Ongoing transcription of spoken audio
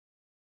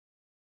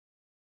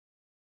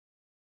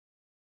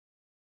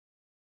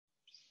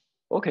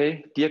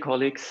Okay, dear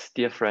colleagues,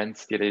 dear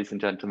friends, dear ladies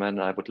and gentlemen,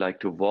 I would like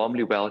to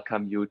warmly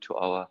welcome you to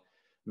our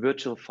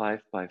virtual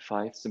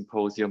 5x5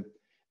 symposium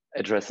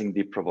addressing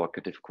the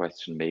provocative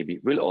question, maybe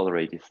will all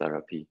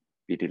radiotherapy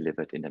be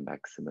delivered in a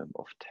maximum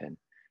of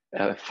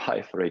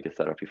 5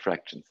 radiotherapy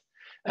fractions?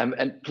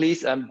 And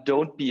please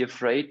don't be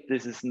afraid.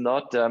 This is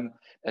not a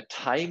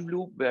time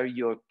loop where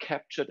you're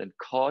captured and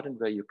caught and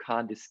where you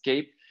can't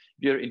escape.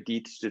 We are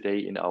indeed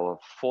today in our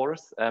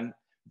fourth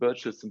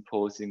virtual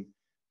symposium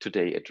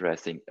today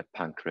addressing a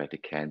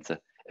pancreatic cancer,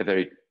 a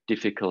very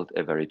difficult,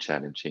 a very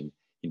challenging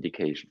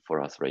indication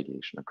for us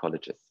radiation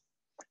oncologists.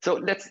 So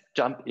let's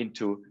jump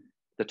into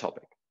the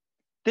topic.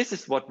 This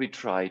is what we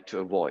try to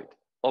avoid.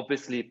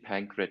 Obviously,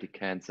 pancreatic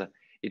cancer,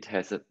 it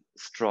has a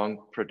strong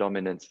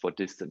predominance for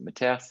distant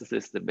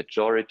metastasis. The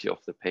majority of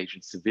the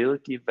patients will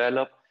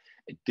develop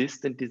a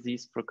distant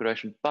disease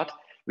progression, but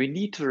we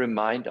need to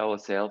remind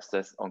ourselves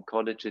as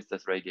oncologists,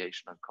 as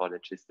radiation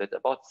oncologists, that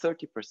about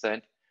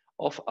 30%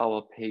 of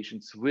our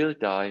patients will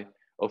die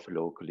of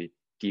locally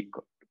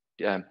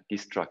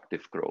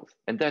destructive growth.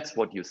 And that's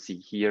what you see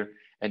here.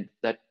 And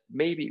that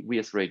maybe we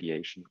as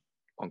radiation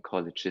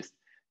oncologists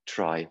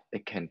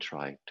can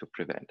try to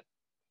prevent.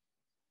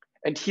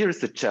 And here is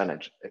the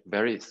challenge, a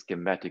very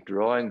schematic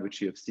drawing, which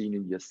you have seen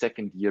in your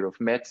second year of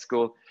med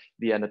school,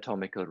 the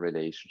anatomical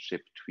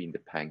relationship between the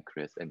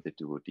pancreas and the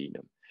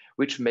duodenum,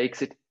 which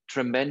makes it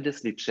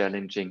tremendously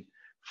challenging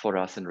for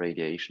us in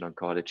radiation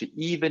oncology,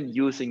 even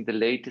using the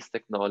latest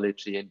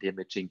technology and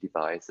imaging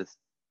devices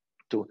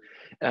to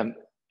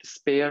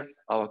spare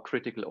our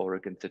critical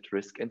organs at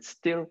risk and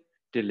still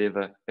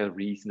deliver a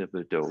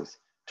reasonable dose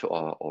to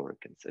our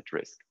organs at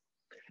risk.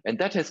 And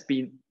that has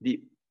been the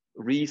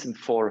reason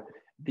for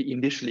the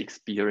initial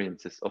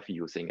experiences of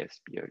using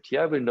SBRT.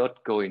 I will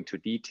not go into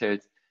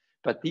details,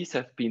 but these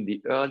have been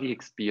the early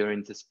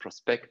experiences,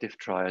 prospective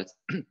trials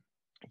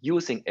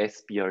using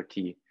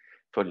SBRT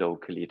for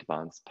locally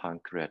advanced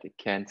pancreatic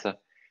cancer.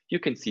 You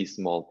can see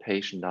small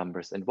patient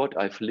numbers, and what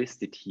I've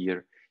listed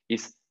here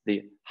is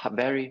the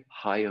very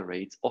high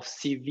rates of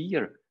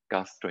severe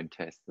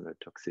gastrointestinal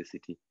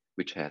toxicity,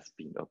 which has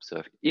been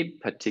observed, in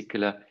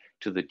particular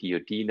to the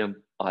duodenum,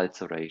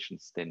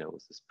 ulcerations,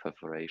 stenosis,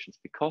 perforations,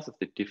 because of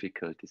the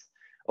difficulties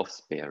of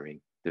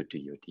sparing the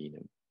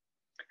duodenum.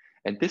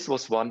 And this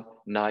was one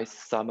nice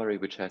summary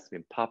which has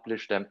been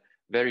published.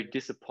 Very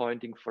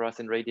disappointing for us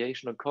in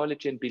radiation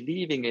oncology, and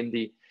believing in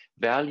the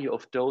value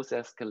of dose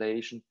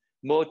escalation.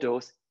 More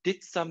dose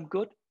did some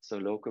good, so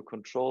local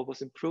control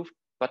was improved,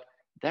 but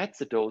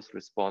that's a dose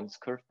response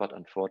curve. But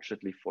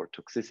unfortunately for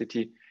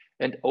toxicity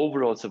and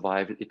overall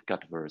survival, it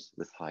got worse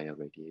with higher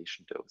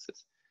radiation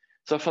doses.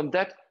 So from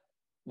that,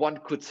 one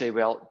could say,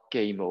 well,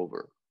 game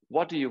over.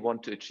 What do you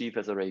want to achieve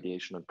as a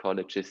radiation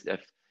oncologist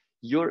if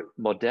your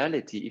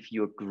modality, if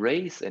your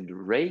grace and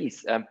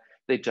race,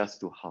 they just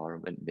do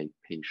harm and make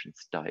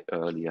patients die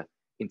earlier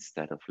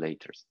instead of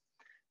later?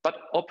 But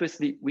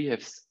obviously, we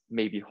have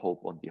maybe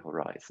hope on the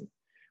horizon.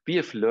 We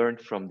have learned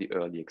from the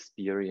early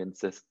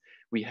experiences.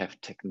 We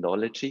have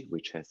technology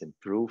which has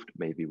improved.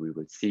 Maybe we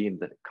will see in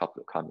the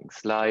couple of coming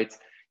slides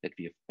that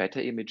we have better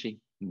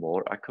imaging,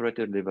 more accurate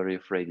delivery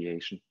of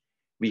radiation.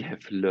 We have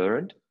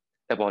learned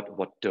about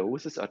what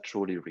doses are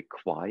truly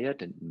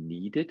required and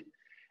needed,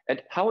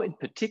 and how in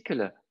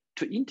particular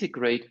to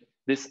integrate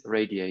this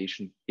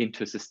radiation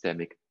into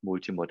systemic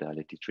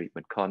multimodality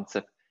treatment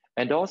concept.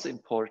 And also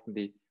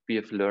importantly, we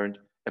have learned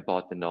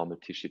about the normal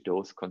tissue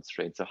dose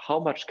constraints. So how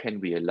much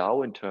can we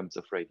allow in terms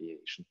of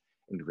radiation,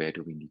 and where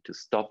do we need to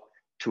stop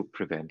to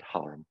prevent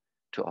harm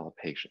to our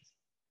patients?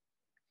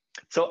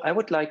 So I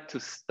would like to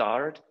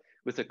start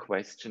with a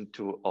question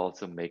to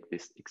also make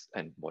this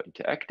a more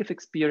interactive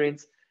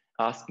experience,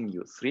 asking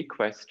you 3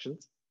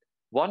 questions.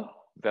 One,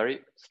 very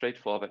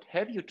straightforward.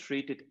 Have you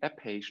treated a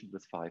patient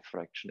with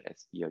 5-fraction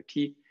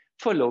SBRT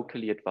for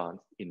locally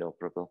advanced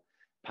inoperable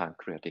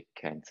pancreatic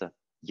cancer?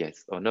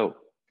 Yes or no?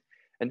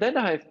 And then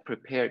I have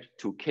prepared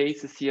 2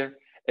 cases here.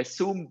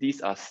 Assume these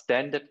are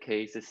standard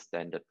cases,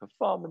 standard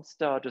performance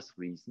status,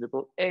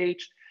 reasonable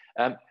age.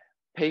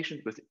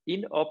 Patient with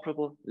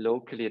inoperable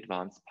locally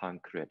advanced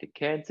pancreatic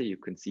cancer. You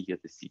can see here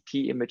the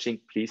CT imaging.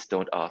 Please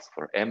don't ask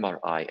for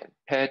MRI and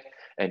PET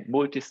and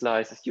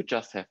multi-slices. You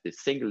just have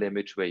this single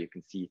image where you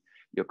can see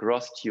your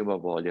gross tumor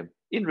volume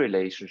in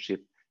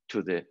relationship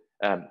to the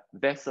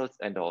vessels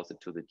and also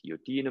to the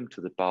duodenum,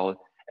 to the bowel,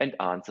 and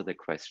answer the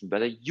question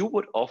whether you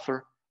would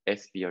offer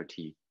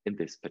SBRT in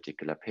this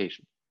particular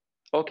patient.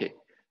 Okay,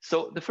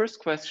 so the first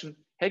question,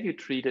 have you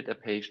treated a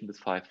patient with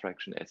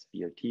 5-fraction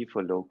SBRT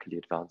for locally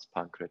advanced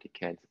pancreatic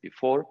cancer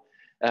before?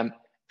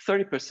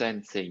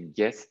 30% saying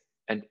yes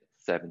and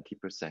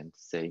 70%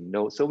 saying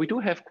no. So we do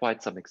have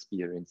quite some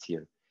experience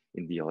here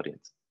in the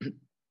audience.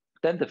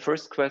 Then the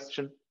first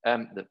question,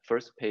 the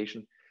first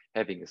patient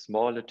having a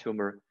smaller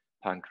tumor,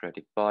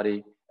 pancreatic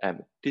body,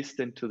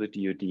 distant to the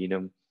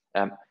duodenum,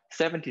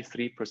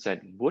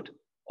 73% would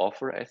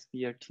offer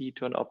SBRT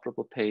to an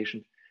operable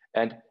patient.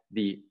 And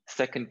the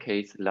second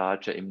case,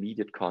 larger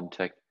immediate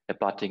contact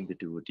abutting the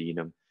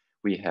duodenum,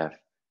 we have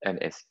an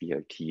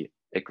SBRT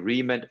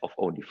agreement of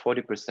only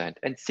 40%,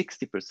 and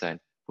 60%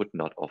 would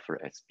not offer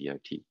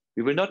SBRT.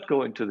 We will not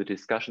go into the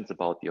discussions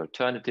about the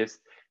alternatives.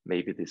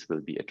 Maybe this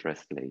will be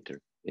addressed later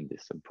in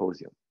this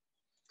symposium.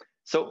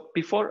 So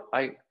before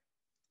I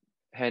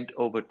hand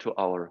over to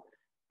our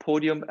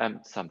podium,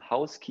 some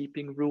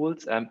housekeeping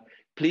rules.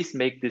 Please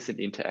make this an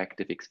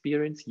interactive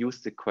experience.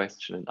 Use the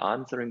question and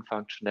answering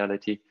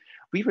functionality.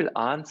 We will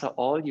answer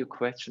all your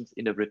questions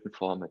in a written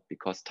format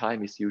because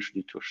time is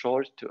usually too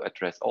short to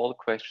address all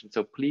questions.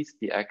 So please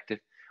be active.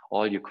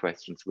 All your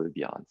questions will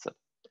be answered.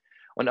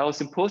 On our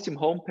symposium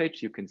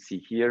homepage, you can see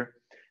here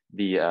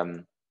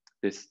the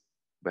this,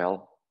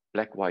 well,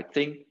 black-white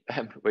thing,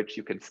 which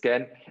you can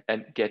scan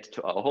and get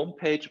to our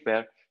homepage,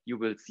 where you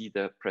will see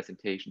the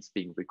presentations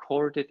being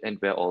recorded and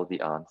where all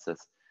the answers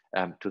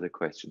to the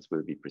questions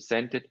will be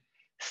presented.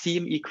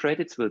 CME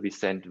credits will be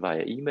sent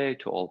via email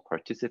to all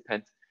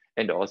participants,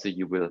 and also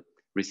you will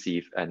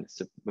receive a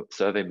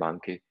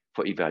SurveyMonkey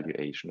for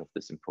evaluation of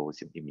the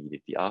symposium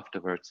immediately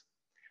afterwards.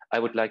 I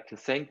would like to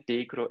thank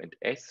Degro and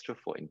Estro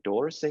for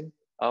endorsing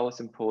our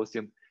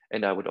symposium,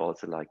 and I would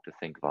also like to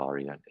thank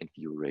Varian and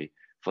Uray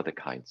for the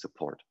kind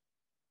support.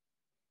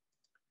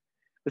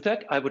 With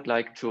that, I would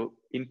like to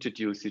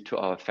introduce you to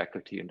our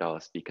faculty and our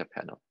speaker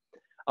panel.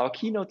 Our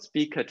keynote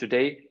speaker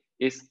today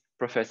is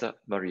Professor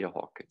Maria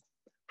Hawkins.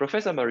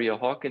 Professor Maria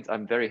Hawkins,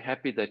 I'm very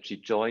happy that she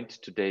joined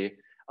today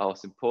our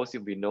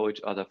symposium. We know each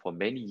other for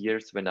many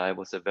years when I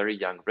was a very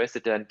young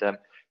resident,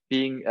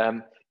 being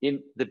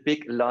in the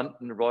big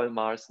London Royal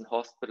Marsden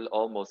Hospital,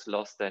 almost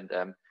lost, and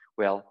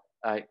well,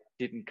 I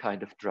didn't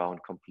kind of drown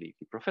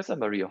completely. Professor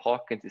Maria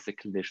Hawkins is a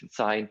clinician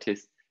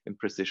scientist in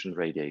precision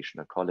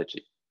radiation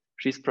oncology.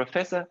 She's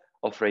professor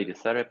of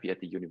radiotherapy at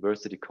the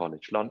University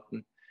College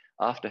London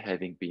after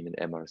having been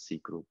an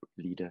MRC group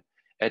leader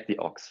at the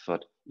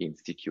Oxford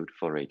Institute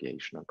for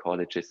Radiation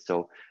Oncologists,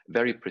 so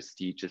very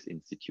prestigious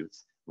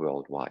institutes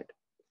worldwide.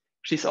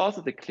 She's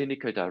also the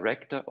clinical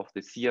director of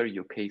the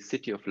CRUK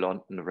City of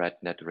London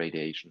RadNet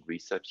Radiation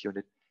Research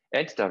Unit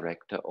and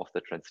director of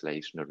the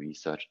translational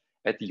research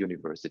at the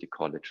University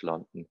College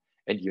London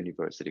and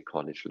University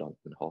College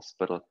London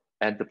Hospital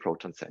and the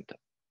Proton Center.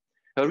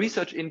 Her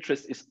research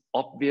interest is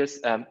obvious.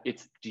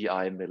 It's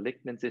GI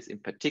malignancies, in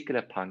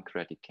particular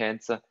pancreatic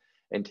cancer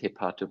and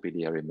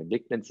hepatobiliary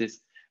malignancies,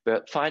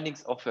 where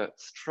findings of her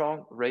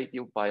strong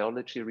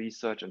radiobiology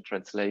research and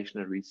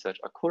translational research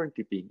are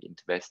currently being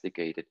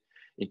investigated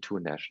in two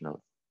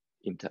national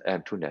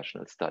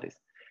studies.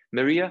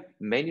 Maria,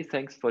 many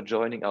thanks for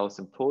joining our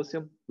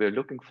symposium. We're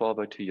looking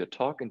forward to your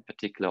talk, in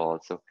particular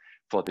also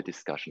for the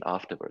discussion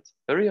afterwards.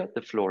 Maria,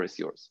 the floor is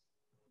yours.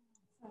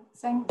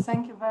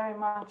 Thank you very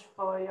much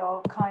for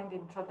your kind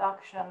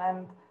introduction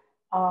and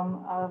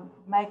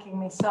making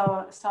me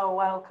so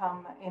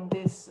welcome in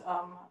this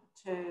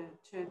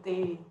to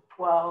the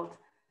world.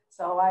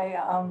 So I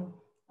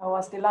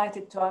was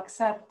delighted to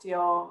accept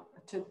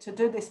to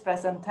do this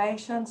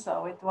presentation.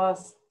 So it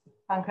was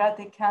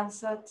pancreatic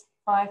cancer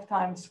 5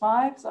 ×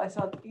 5. So I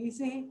thought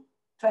easy,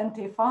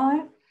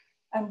 25,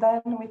 and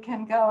then we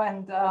can go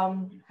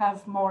and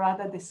have more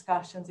other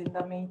discussions in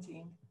the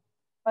meeting.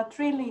 But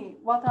really,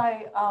 what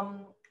I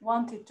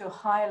wanted to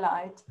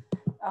highlight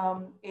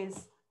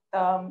is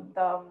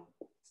the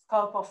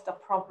scope of the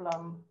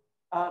problem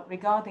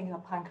regarding the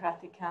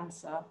pancreatic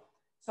cancer.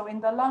 So in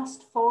the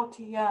last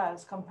 40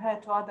 years,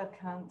 compared to other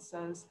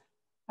cancers,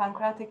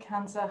 pancreatic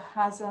cancer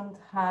hasn't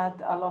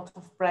had a lot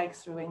of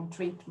breakthrough in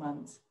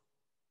treatments.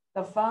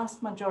 The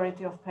vast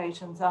majority of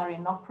patients are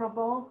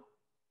inoperable,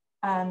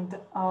 and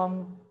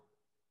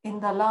in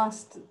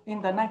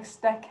the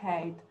next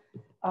decade,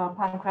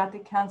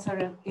 pancreatic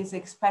cancer is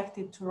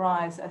expected to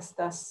rise as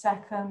the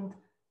second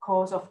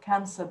cause of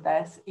cancer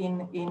death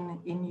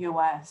in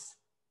US.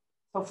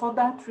 So for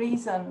that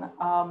reason,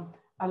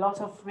 a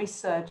lot of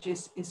research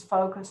is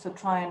focused to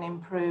try and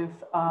improve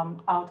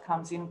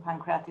outcomes in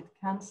pancreatic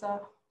cancer.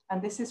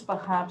 And this is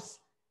perhaps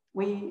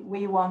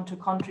we want to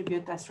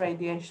contribute as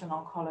radiation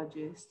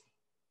oncologists.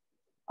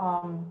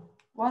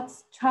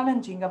 What's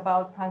challenging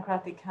about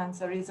pancreatic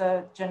cancer is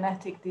a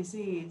genetic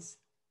disease.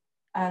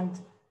 And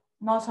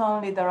not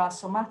only there are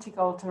somatic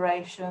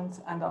alterations,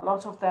 and a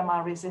lot of them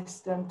are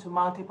resistant to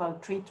multiple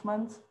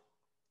treatments,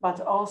 but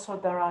also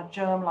there are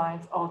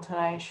germline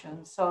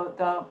alterations. So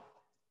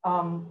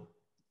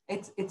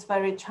it's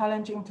very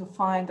challenging to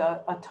find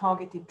a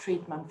targeted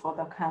treatment for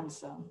the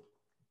cancer.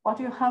 What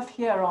you have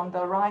here on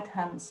the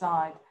right-hand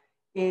side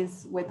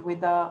is with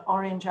the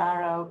orange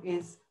arrow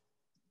is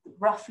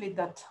roughly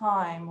the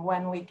time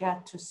when we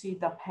get to see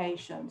the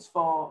patients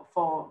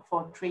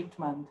for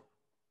treatment.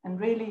 And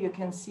really, you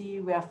can see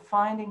we are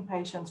finding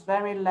patients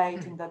very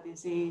late in the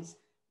disease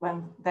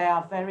when they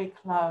are very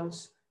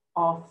close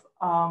of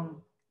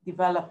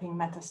developing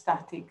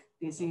metastatic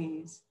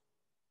disease.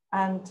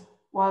 And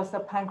whilst the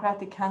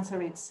pancreatic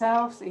cancer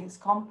itself is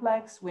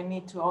complex, we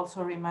need to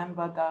also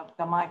remember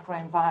the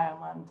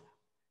microenvironment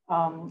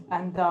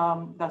and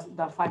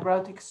the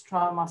fibrotic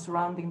stroma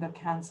surrounding the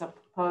cancer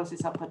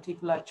poses a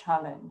particular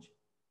challenge.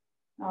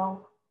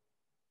 Now,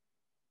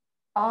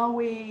 are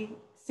we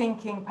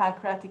thinking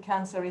pancreatic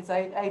cancer is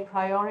a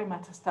priori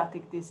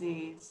metastatic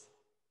disease.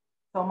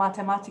 So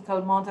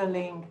mathematical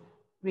modeling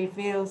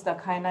reveals the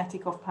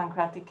kinetic of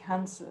pancreatic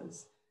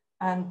cancers.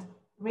 And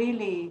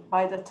really,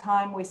 by the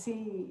time we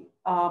see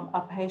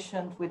a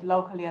patient with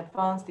locally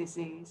advanced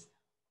disease,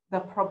 the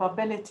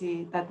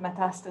probability that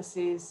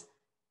metastasis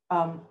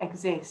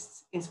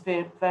exists is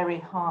very, very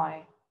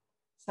high.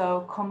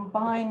 So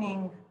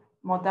combining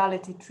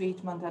modality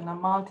treatment and a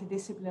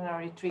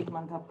multidisciplinary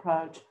treatment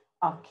approach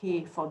are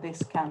key for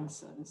these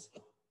cancers.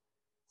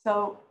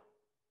 So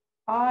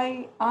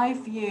I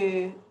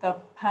view the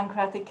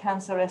pancreatic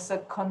cancer as a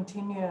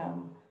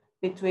continuum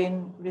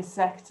between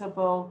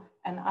resectable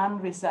and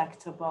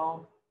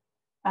unresectable,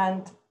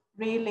 and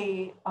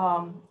really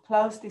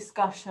close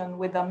discussion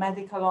with a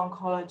medical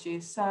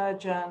oncology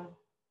surgeon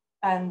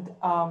and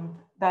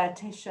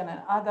dietitian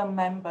and other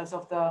members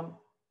of the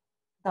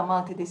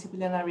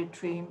multidisciplinary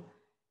team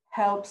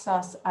helps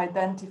us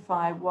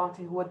identify what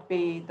it would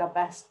be the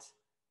best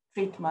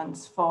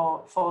treatments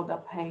for the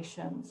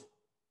patients.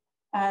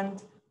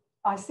 And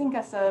I think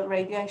as a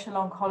radiation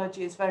oncology,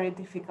 it's very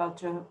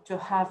difficult to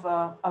have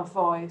a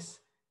voice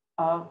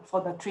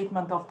for the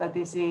treatment of the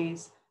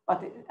disease,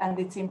 and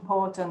it's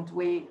important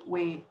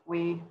we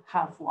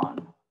have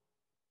one.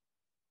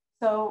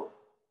 So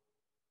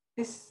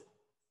this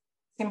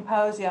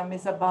symposium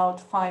is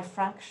about 5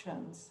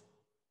 fractions,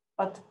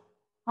 but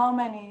how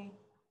many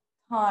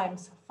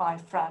times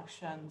 5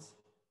 fractions?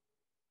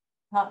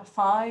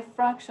 5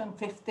 fraction,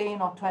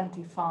 15 or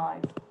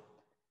 25?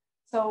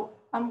 So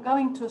I'm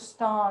going to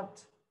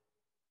start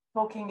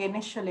talking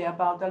initially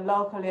about the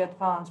locally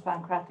advanced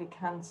pancreatic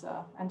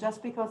cancer. And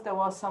just because there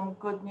was some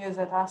good news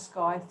at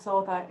ASCO, I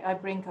thought I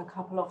bring a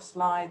couple of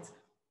slides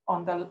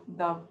on the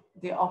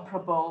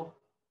operable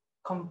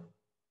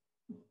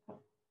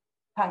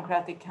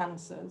pancreatic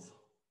cancers.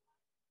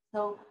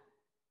 So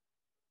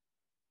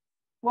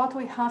what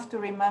we have to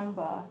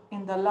remember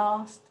in the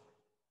last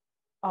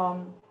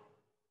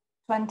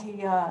 20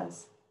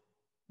 years,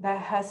 there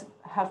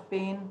have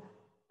been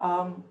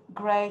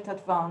great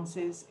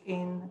advances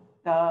in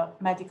the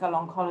medical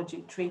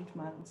oncology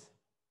treatments.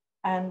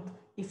 And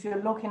if you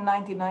look in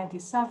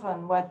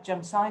 1997, where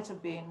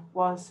gemcitabine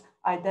was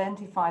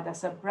identified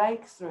as a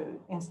breakthrough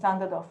in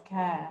standard of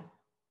care,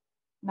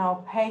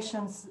 now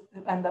patients,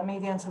 and the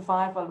median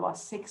survival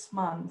was 6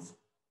 months.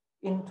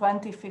 In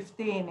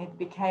 2015, it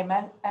became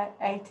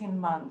 18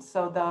 months.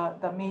 So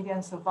the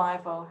median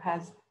survival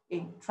has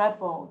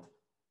trebled.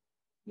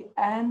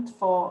 And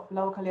for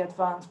locally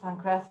advanced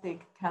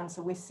pancreatic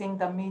cancer, we think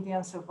the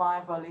median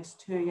survival is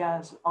 2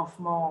 years or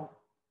more.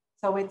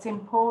 So it's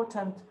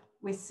important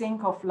we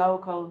think of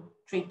local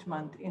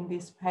treatment in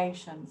these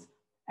patients.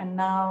 And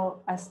now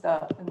as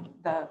the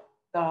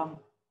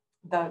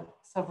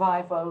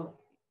survival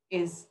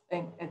is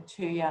in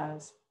 2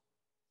 years.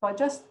 So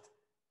just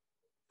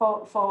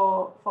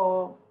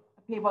for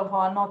people who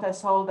are not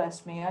as old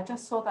as me, I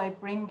just thought I'd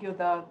bring you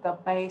the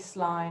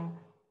baseline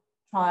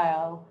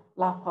trial,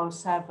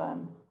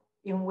 LAPO7,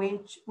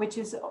 which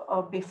is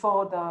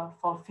before the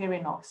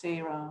FOLFIRINOX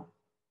era,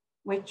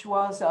 which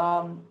was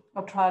a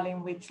trial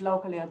in which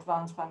locally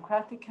advanced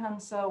pancreatic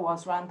cancer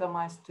was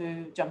randomized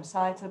to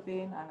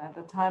gemcitabine, and at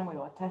the time we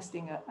were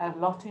testing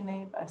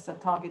erlotinib as a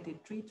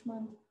targeted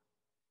treatment.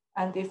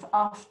 And if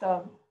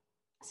after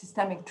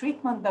systemic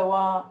treatment there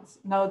was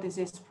no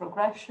disease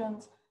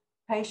progressions,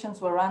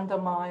 patients were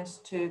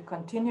randomized to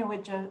continue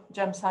with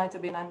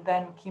gemcitabine and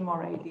then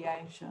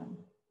chemoradiation.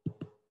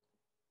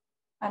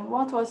 And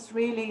what was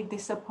really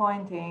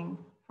disappointing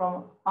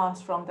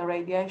from the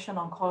radiation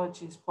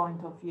oncologist's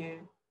point of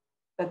view,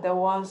 that there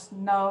was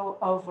no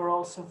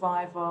overall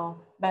survival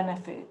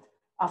benefit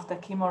after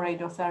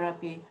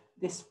chemoradiotherapy,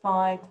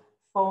 despite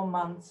 4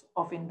 months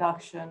of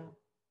induction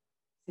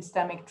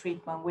systemic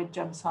treatment with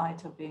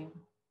gemcitabine.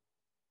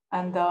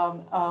 And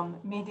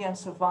median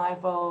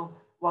survival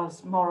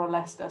was more or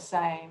less the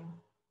same.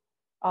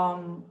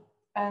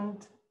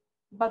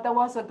 But there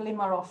was a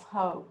glimmer of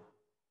hope.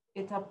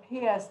 It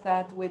appears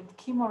that with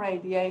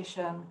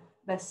chemoradiation,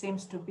 there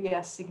seems to be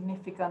a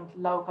significant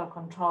local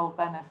control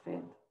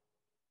benefit,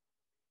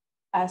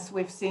 as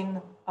we've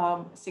seen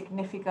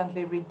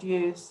significantly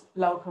reduced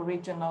local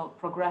regional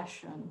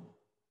progression.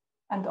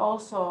 And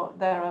also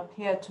there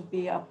appeared to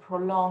be a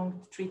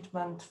prolonged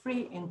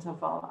treatment-free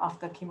interval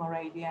after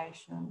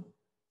chemoradiation.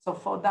 So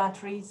for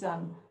that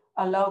reason,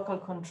 a local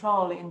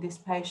control in these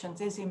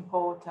patients is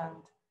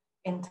important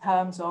in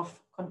terms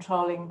of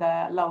controlling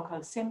their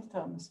local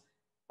symptoms,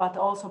 but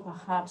also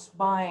perhaps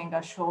buying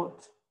a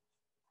short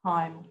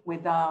time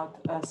without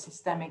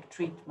systemic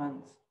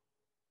treatment.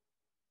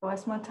 So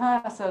as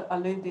Matthias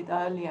alluded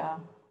earlier,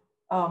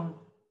 an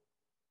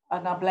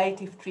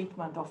ablative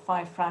treatment of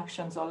 5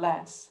 fractions or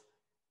less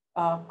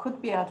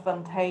could be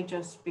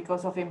advantageous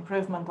because of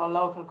improvement or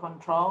local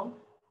control,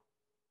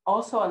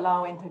 also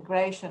allow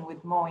integration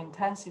with more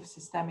intensive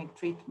systemic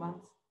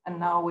treatments. And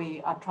now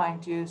we are trying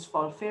to use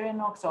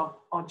FOLFIRINOX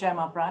or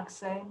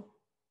gemabraxane,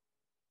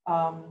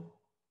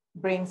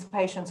 brings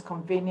patients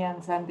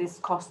convenience and is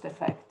cost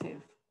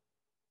effective.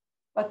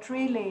 But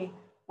really,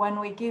 when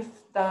we give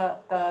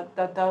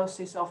the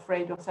doses of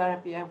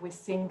radiotherapy and we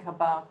think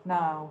about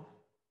now,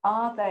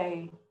 are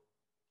they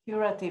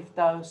curative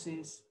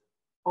doses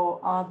or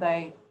are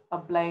they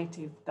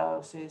ablative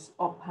doses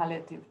or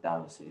palliative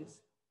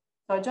doses?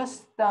 So I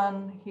just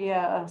done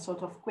here a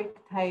sort of quick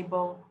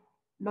table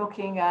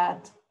looking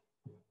at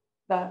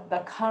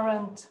the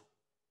current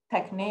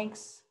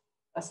techniques,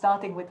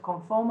 starting with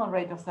conformal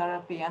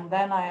radiotherapy and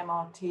then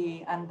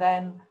IMRT, and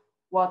then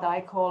what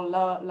I call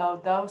low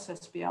dose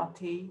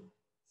SBRT.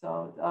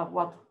 So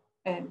what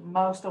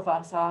most of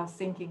us are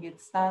thinking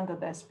it's standard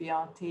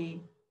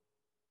SBRT.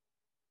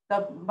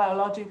 The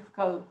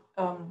biological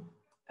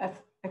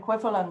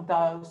equivalent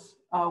dose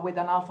with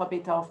an alpha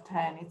beta of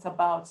 10, it's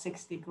about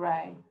 60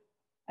 gray.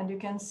 And you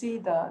can see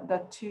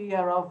the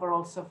 2-year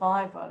overall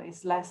survival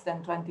is less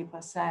than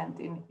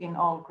 20% in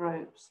all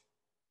groups.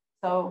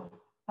 So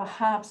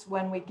perhaps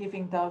when we're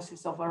giving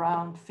doses of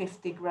around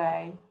 50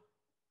 gray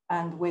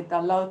and with the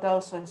low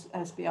dose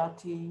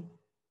SBRT,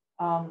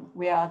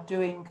 we are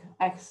doing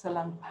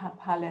excellent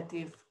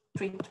palliative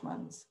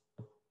treatments.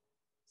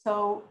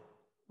 So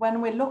when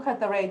we look at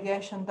the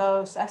radiation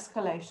dose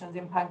escalations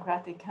in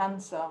pancreatic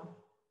cancer,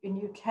 in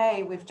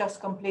UK, we've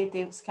just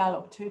completed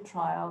Scallop 2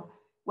 trial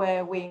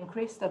where we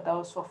increased the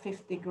dose for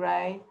 50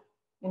 gray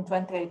in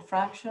 28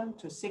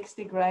 fractions to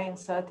 60 gray in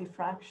 30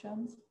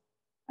 fractions.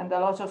 And a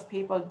lot of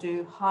people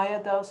do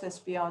higher dose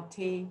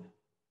SBRT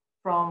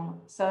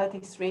from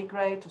 33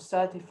 gray to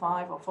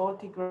 35 or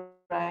 40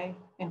 gray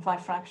in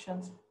 5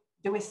 fractions.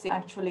 Do we see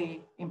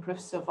actually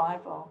improved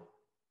survival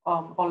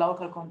or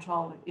local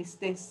control? Is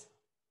this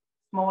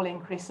small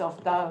increase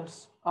of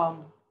dose,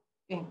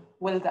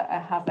 will that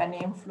have any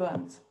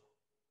influence?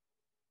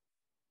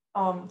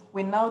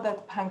 We know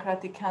that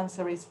pancreatic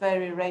cancer is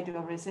very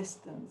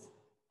radioresistant.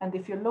 And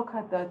if you look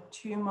at the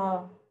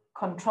tumor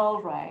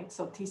control rate,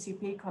 so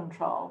TCP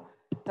control,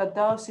 the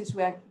doses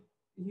we are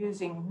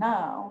using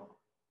now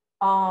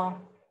are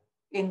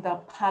in the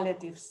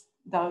palliative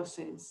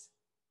doses.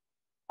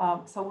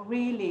 So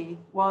really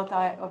what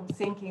I am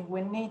thinking,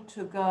 we need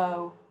to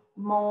go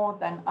more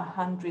than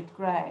 100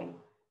 gray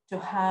to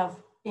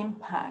have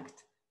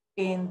impact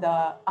in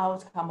the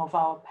outcome of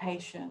our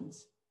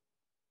patients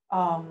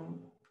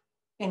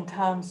in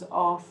terms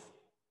of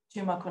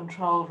tumor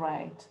control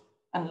rate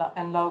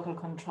and local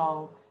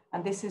control.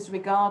 And this is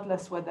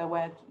regardless whether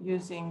we're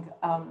using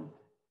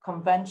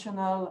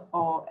conventional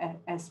or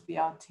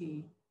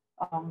SBRT.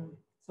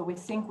 So we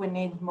think we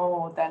need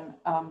more than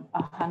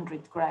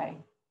 100 gray.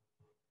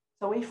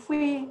 So if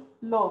we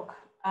look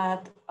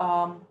at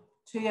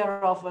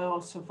 2-year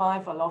overall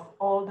survival of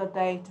all the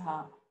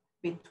data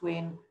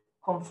between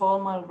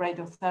conformal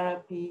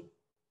radiotherapy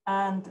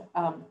and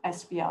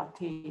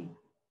SBRT,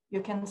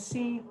 you can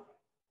see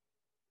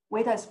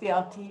with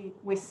SBRT,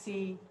 we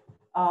see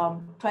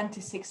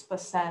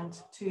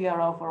 26% 2-year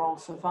overall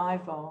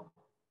survival,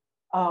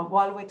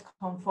 while with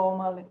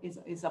conformal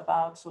is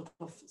about sort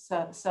of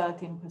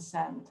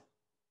 13%.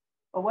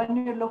 But when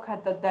you look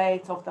at the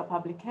date of the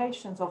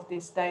publications of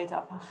this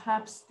data,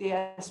 perhaps the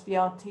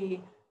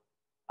SBRT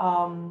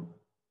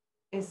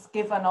is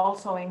given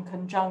also in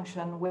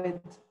conjunction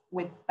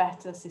with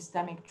better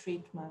systemic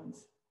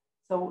treatments.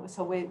 So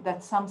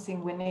that's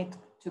something we need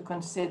to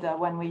consider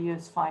when we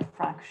use 5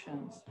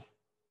 fractions.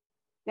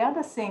 The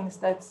other things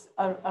that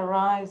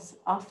arise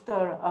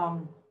after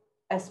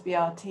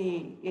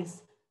SBRT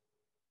is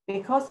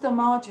because the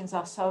margins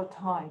are so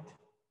tight,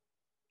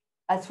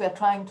 as we are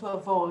trying to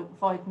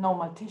avoid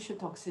normal tissue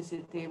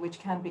toxicity, which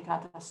can be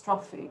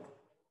catastrophic,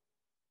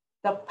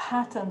 the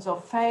patterns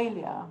of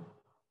failure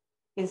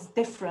is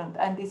different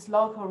and is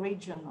local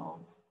regional.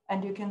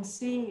 And you can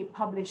see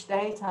published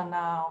data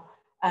now,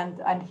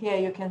 and here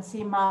you can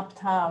see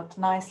mapped out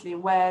nicely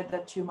where the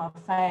tumor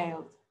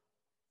failed.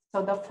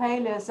 So the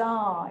failures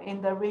are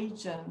in the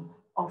region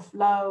of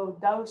low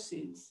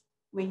doses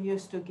we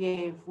used to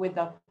give with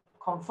the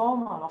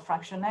conformal or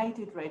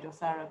fractionated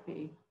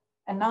radiotherapy.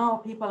 And now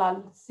people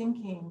are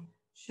thinking,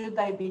 should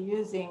they be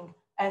using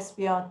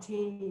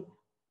SBRT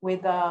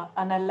with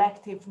an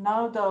elective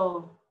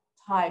nodal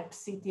type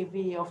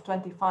CTV of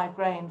 25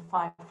 gray in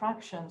 5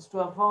 fractions to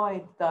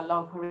avoid the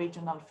local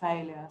regional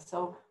failure?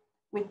 So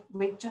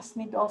we just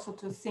need also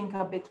to think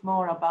a bit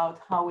more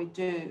about how we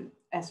do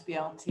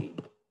SBRT.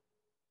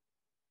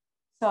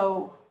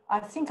 So I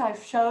think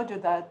I've showed you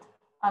that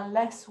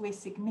unless we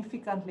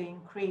significantly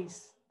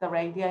increase the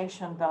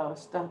radiation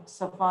dose, the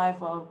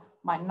survival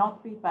might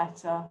not be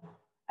better,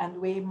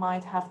 and we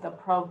might have the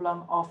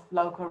problem of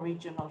local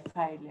regional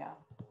failure.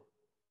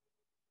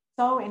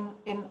 So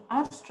in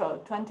Astro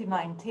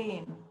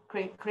 2019,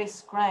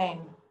 Chris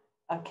Crane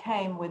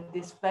came with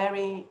this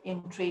very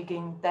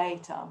intriguing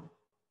data,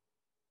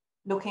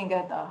 looking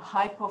at a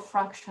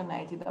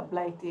hypofractionated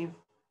ablative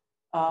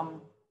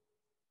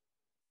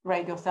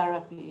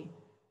radiotherapy.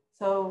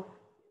 So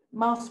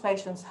most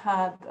patients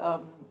had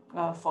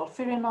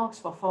FOLFIRINOX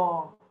for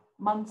 4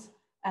 months,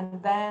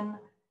 and then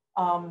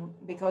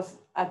because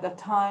at the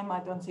time I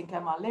don't think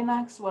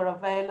MR-Linacs were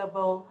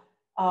available,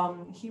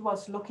 he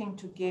was looking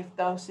to give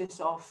doses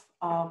of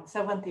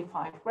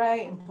 75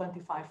 gray in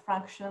 25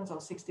 fractions or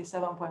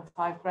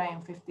 67.5 gray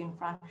in 15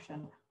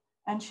 fractions.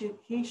 And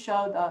he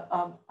showed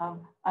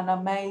an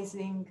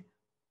amazing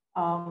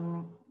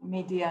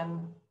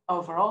median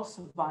overall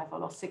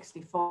survival of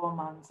 64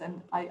 months.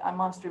 And I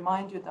must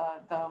remind you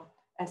that the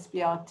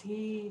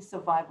SBRT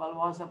survival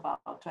was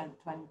about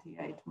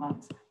 28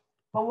 months.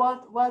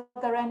 But were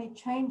there any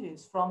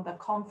changes from the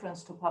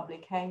conference to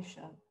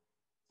publication?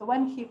 So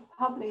when he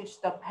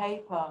published the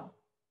paper,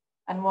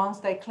 and once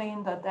they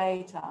cleaned the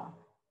data,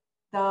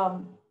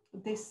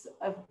 this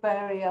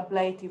very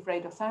ablative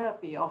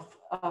radiotherapy of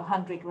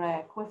 100 gray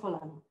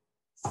equivalent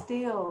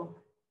still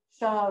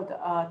showed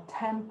a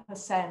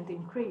 10%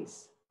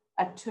 increase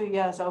at 2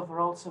 years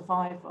overall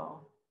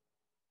survival,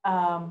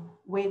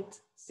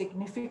 with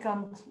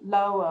significant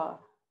lower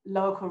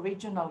local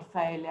regional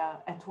failure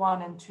at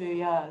 1 and 2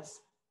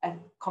 years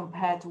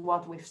compared to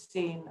what we've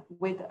seen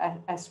with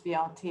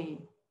SBRT.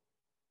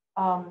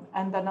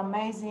 And an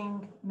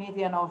amazing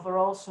median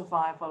overall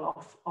survival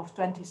of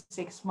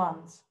 26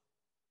 months.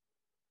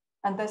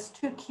 And there's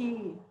two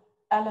key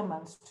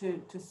elements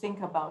to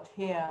think about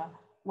here.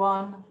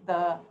 One,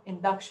 the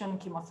induction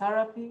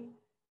chemotherapy,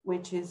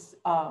 which is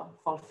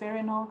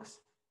FOLFIRINOX,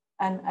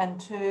 and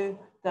two,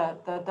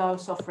 the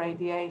dose of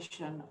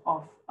radiation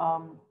of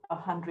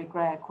 100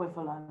 gray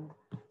equivalent.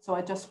 So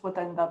I just put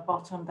in the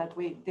bottom that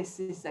this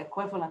is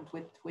equivalent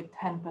with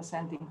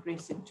 10%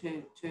 increase in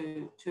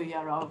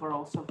two-year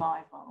overall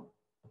survival.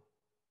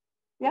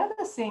 The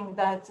other thing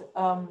that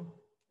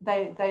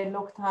they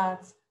looked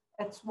at,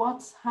 it's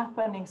what's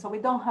happening. So we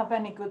don't have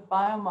any good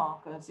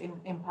biomarkers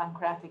in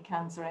pancreatic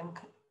cancer, and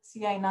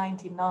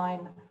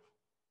CA99,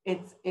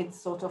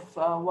 it's sort of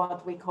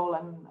what we call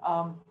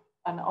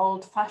an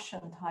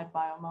old-fashioned type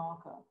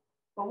biomarker.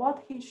 But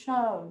what he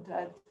showed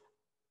that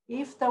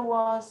if there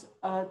was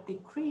a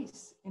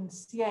decrease in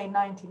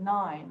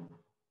CA99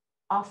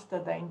 after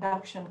the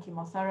induction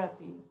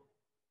chemotherapy,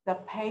 the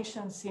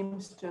patient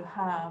seems to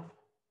have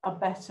a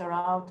better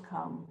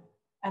outcome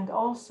and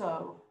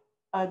also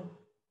a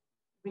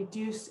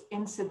reduced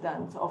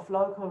incidence of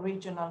local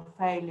regional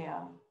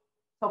failure.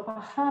 So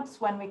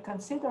perhaps when we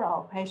consider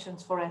our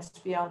patients for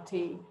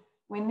SBRT,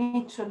 we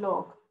need to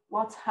look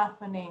what's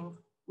happening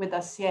with a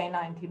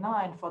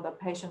CA99 for the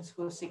patients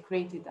who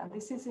secreted. And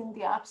this is in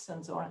the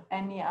absence or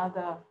any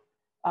other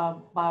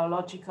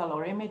biological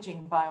or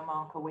imaging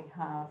biomarker we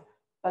have.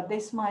 But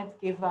this might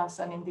give us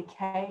an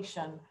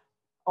indication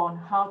on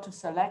how to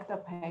select the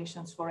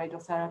patients for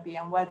radiotherapy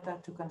and whether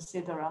to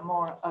consider a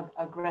more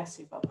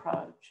aggressive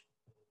approach.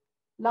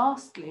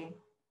 Lastly,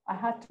 I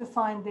had to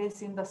find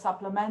this in the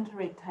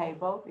supplementary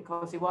table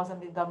because it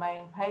wasn't in the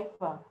main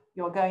paper.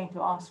 You're going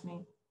to ask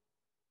me,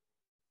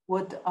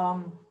 would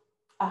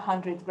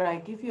 100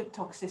 gray give you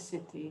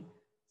toxicity?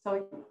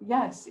 So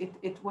yes,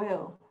 it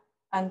will.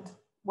 And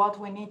what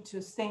we need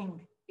to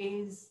think,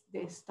 is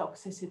this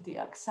toxicity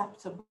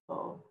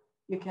acceptable?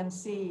 You can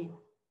see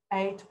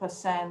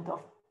 8%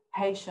 of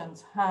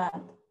patients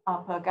had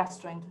upper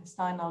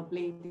gastrointestinal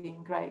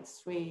bleeding grade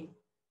 3.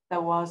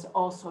 There was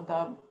also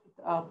the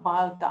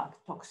bile duct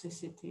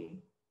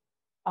toxicity.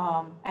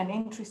 And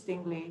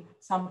interestingly,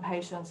 some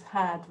patients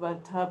had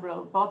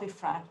vertebral body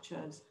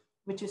fractures,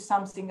 which is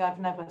something I've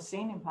never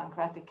seen in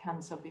pancreatic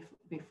cancer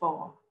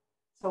before.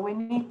 So we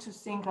need to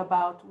think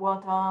about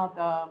what are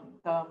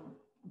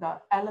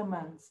the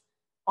elements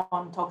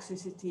on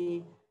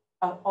toxicity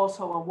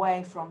also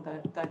away from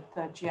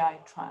the GI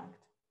tract.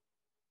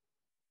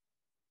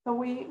 So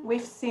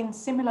we've seen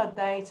similar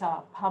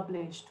data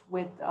published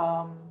with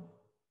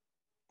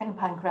in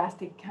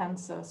pancreatic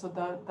cancer. So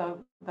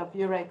the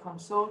Buret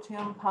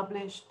Consortium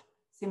published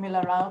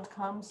similar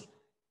outcomes.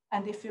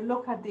 And if you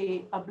look at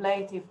the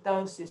ablative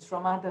doses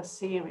from other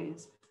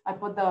series, I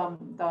put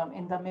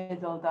in the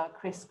middle, the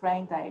Chris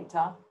Crane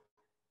data.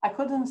 I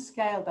couldn't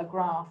scale the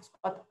graphs,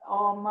 but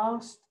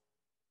almost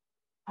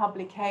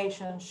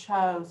publication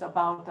shows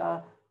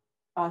about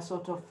a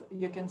sort of,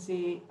 you can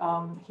see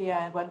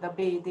here when the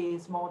BED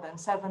is more than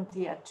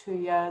 70 at 2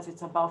 years,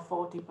 it's about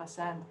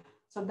 40%.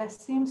 So there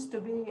seems to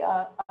be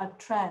a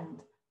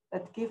trend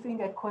that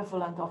giving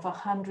equivalent of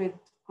 100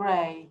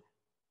 gray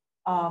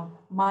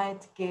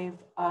might give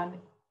an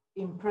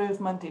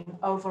improvement in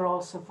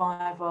overall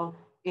survival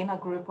in a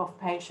group of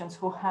patients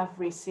who have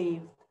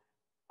received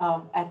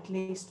at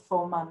least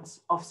 4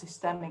 months of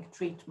systemic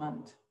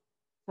treatment.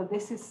 So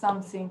this is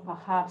something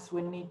perhaps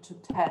we need to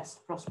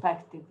test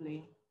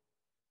prospectively.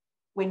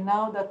 We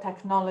know that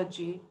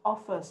technology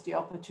offers the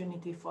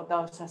opportunity for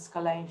dose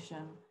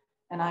escalation,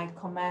 and I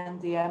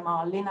commend the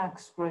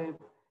MR-Linacs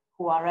group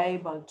who are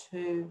able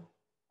to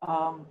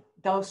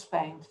dose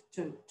paint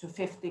to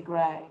 50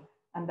 gray.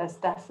 And there's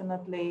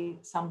definitely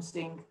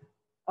something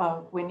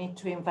we need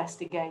to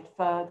investigate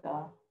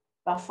further.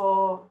 But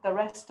for the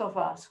rest of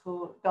us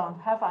who don't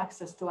have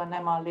access to an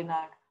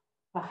MR-Linac,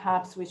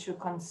 perhaps we should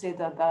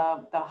consider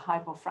the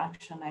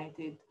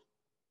hypofractionated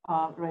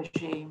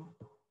regime.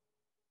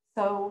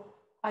 So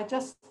I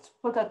just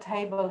put a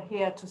table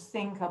here to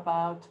think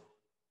about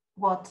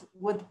what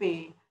would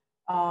be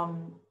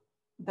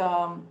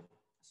the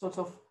sort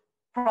of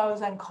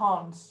pros and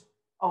cons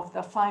of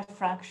the 5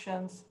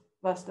 fractions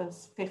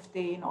versus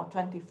 15 or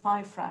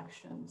 25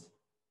 fractions.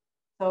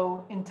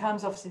 So in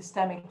terms of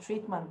systemic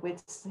treatment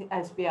with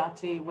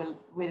SBRT,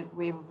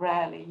 we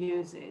rarely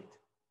use it.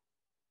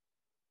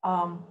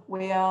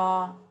 We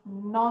are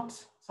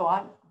not, so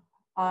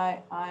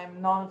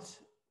I'm not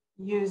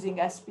using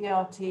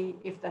SBRT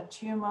if the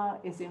tumor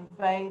is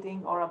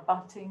invading or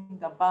abutting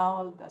the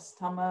bowel, the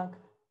stomach,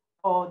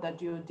 or the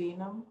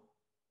duodenum.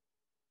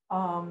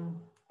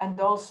 And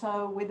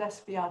also with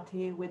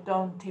SBRT, we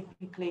don't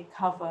typically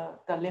cover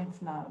the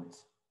lymph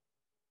nodes.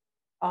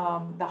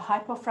 The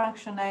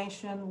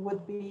hypofractionation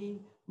would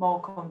be more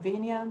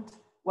convenient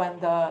when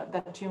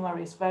the tumor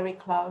is very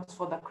close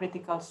for the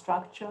critical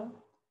structure.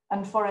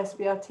 And for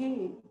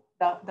SBRT,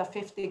 the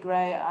 50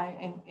 gray,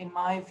 in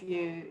my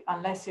view,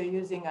 unless you're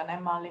using an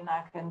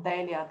MR-Linac and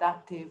daily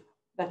adaptive,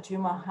 the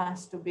tumor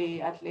has to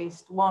be at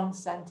least 1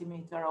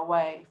 centimeter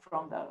away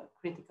from the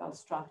critical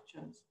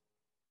structures.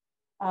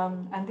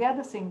 And the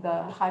other thing,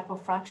 the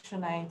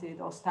hypofractionated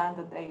or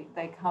standard,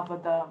 they cover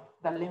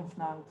the lymph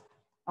nodes.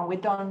 And we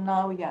don't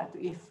know yet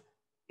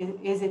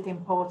is it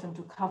important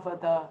to cover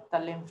the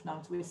lymph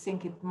nodes. We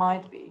think it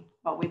might be,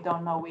 but we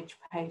don't know which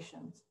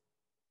patients.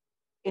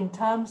 In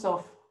terms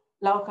of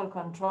local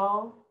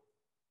control,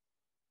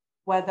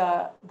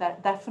 whether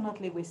that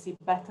definitely we see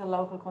better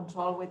local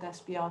control with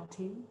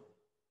SBRT.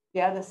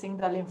 The other thing,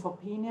 the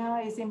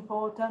lymphopenia is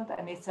important,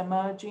 and it's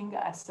emerging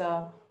as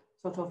a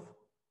sort of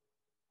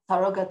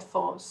surrogate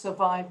for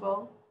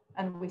survival,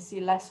 and we see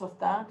less of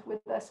that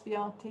with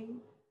SBRT,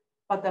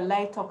 but the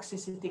late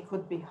toxicity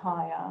could be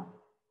higher.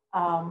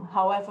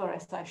 However,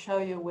 as I show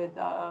you with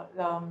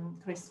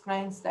Chris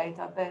Crane's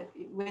data, that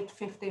with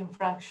 15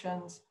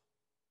 fractions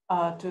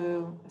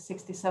to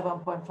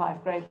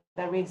 67.5 grade,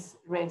 there is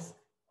risk,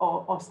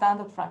 or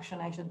standard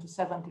fractionation to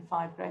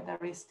 75 grade,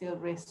 there is still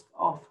risk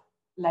of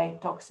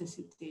late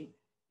toxicity.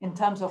 In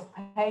terms of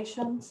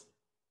patients,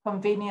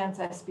 convenience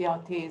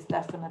SBRT is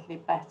definitely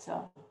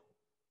better.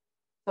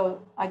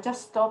 So I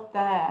just stopped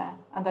there,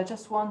 and I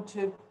just want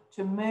to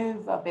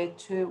move a bit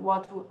to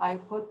what I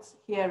put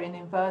here in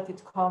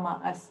inverted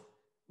comma as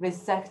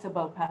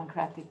resectable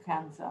pancreatic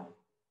cancer.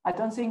 I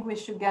don't think we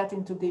should get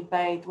into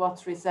debate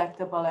what's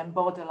resectable and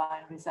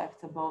borderline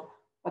resectable,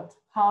 but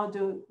how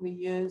do we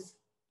use,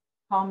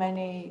 how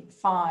many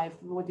 5?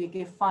 Would you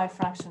give 5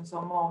 fractions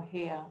or more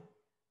here?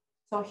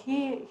 So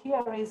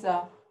here is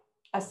a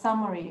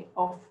summary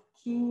of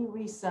key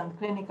recent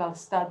clinical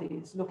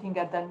studies looking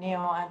at the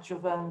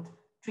neoadjuvant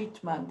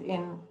treatment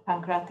in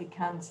pancreatic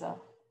cancer.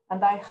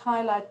 And I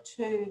highlight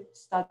 2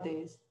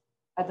 studies.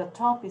 At the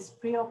top is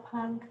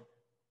PREOPANC,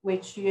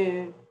 which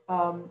you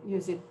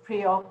use it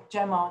pre-op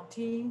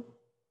GEMRT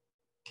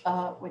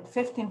with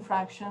 15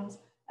 fractions,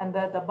 and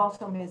at the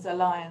bottom is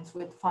Alliance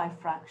with 5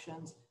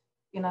 fractions.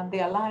 In the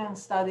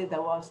Alliance study,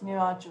 there was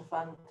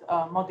neoadjuvant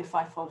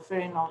modified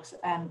FOLFIRINOX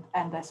and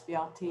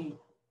SBRT.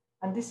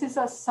 And this is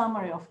a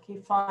summary of key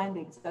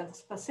findings, that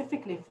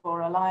specifically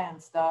for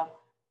Alliance, the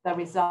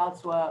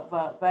results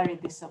were very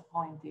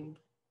disappointing.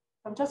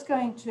 I'm just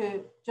going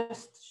to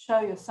show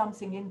you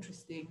something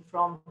interesting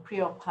from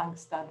PREOPANC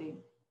study.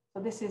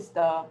 So this is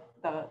the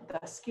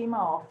schema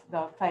of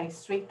the phase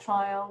 3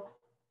 trial,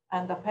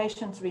 and the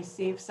patients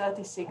received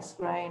 36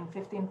 grain,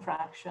 15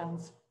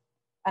 fractions.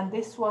 And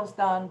this was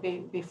done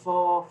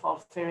before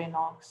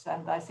FOLFIRINOX.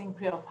 And I think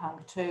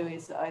PREOPANC 2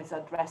 is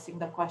addressing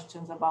the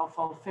questions about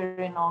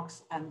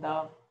FOLFIRINOX and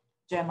the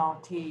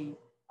GEMRT.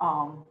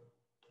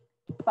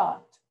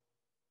 But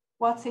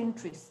what's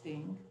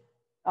interesting,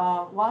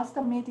 whilst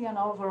the median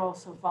overall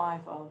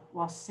survival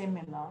was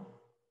similar,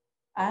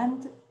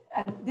 and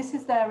this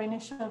is their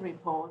initial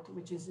report,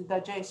 which is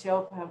the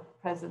JCO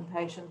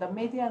presentation, the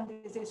median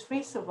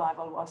disease-free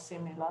survival was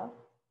similar.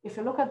 If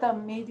you look at the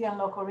median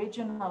local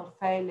regional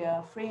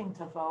failure free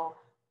interval,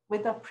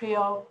 with the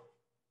pre-op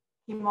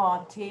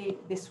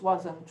chemo-RT, this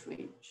wasn't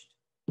reached.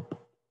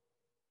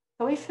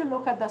 So if you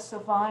look at the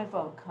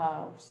survival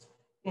curves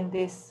in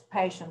these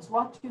patients,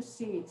 what you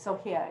see, so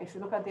here, if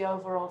you look at the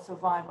overall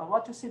survival,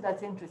 what you see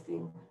that's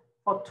interesting,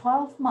 for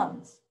 12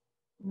 months,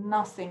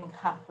 nothing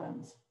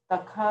happens. The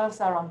curves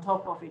are on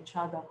top of each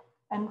other.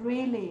 And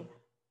really,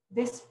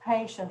 these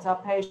patients are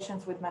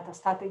patients with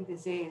metastatic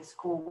disease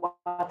who,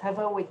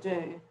 whatever we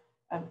do,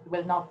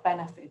 will not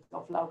benefit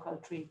of local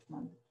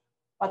treatment.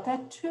 But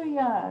at 2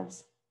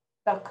 years,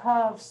 the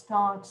curves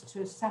start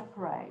to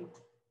separate.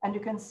 And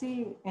you can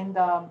see in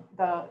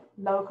the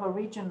local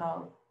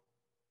regional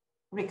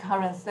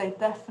recurrence, they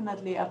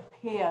definitely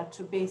appear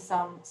to be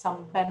some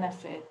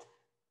benefit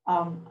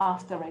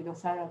after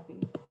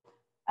radiotherapy.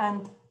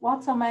 And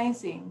what's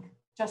amazing,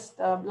 just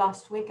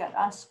last week at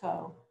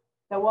ASCO,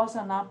 there was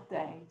an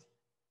update,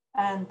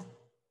 and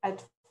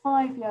at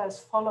 5 years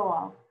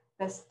follow-up,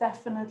 there's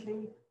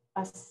definitely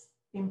an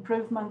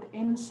improvement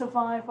in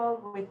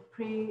survival with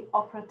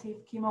pre-operative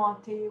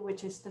chemo-RT,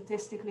 which is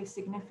statistically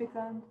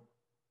significant.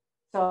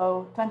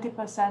 So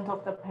 20%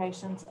 of the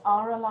patients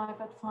are alive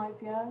at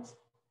 5 years.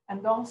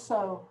 And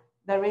also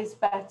there is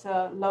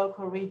better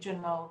local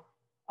regional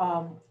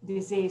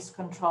disease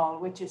control,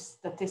 which is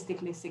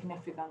statistically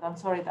significant. I'm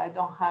sorry that I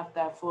don't have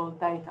the full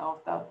data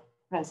of the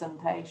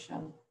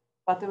presentation,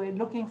 but we're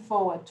looking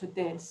forward to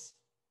this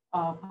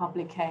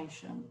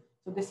publication.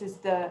 So this is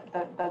the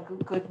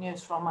good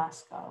news from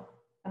ASCO.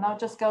 And I'll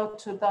just go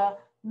to the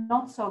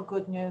not so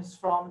good news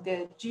from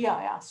the GI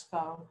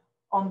ASCO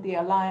on the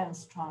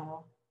Alliance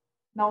trial.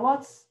 Now,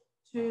 what's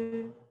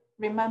to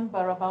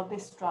remember about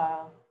this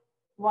trial?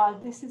 While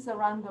this is a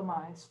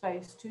randomized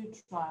phase 2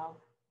 trial,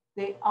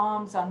 the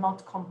arms are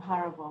not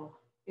comparable.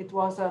 It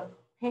was a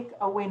pick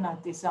a winner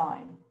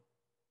design.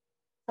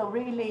 So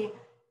really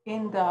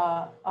in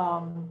the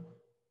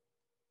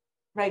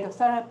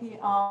radiotherapy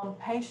arm,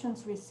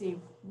 patients receive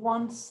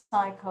 1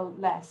 cycle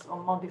less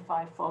of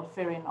modified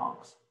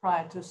FOLFIRINOX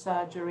prior to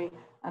surgery,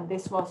 and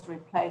this was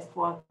replaced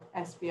with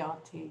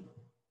SBRT.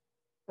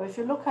 So if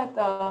you look at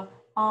the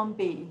arm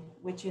B,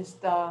 which is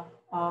the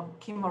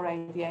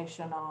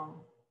chemoradiation arm,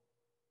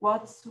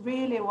 what's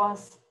really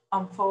was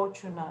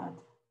unfortunate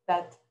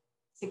that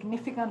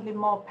significantly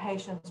more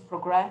patients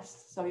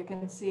progressed. So you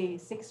can see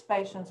 6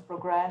 patients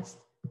progressed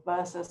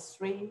versus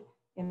 3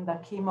 in the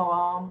chemo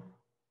arm,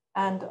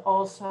 and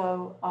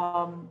also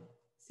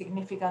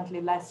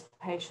significantly less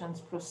patients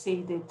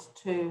proceeded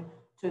to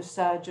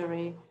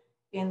surgery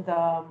in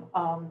the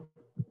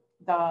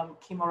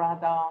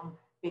chemorad arm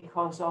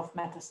because of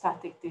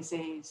metastatic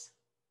disease.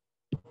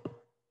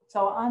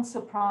 So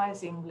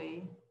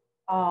unsurprisingly,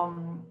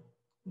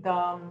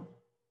 the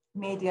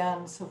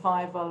median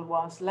survival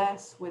was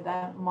less with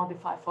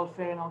modified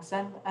FOLFIRINOX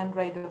and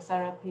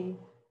radiotherapy,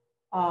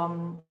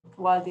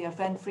 while the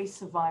event-free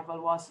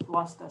survival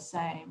was the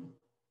same.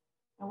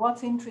 And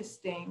what's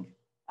interesting,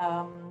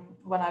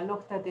 when I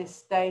looked at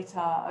this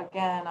data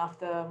again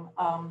after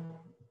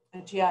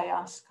the GI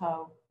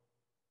ASCO,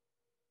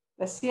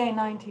 the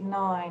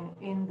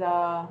CA99 in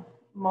the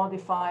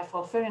modified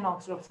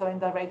FOLFIRINOX group, so in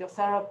the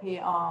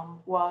radiotherapy arm,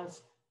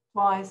 was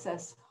twice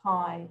as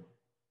high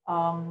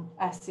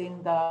as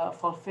in the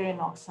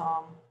FOLFIRINOX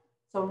arm.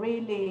 So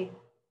really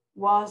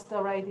was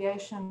the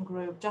radiation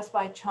group, just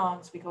by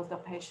chance, because the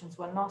patients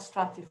were not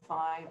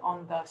stratified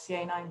on the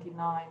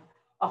CA99,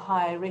 a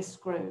high risk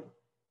group,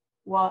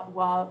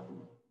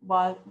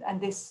 and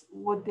this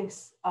would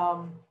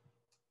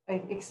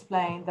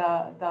explain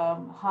the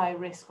high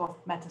risk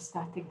of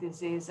metastatic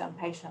disease and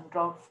patient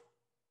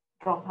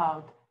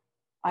dropout.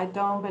 I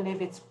don't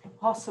believe it's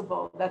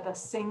possible that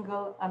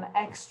an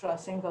extra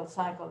single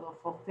cycle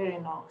of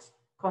FOLFIRINOX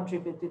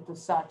contributed to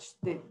such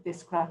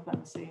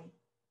discrepancy,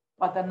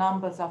 but the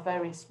numbers are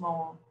very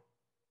small.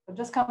 But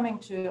just coming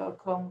to a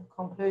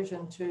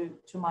conclusion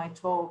to my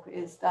talk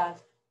is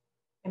that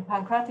in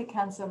pancreatic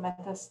cancer,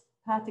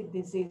 metastatic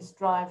disease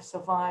drives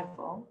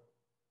survival.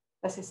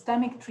 The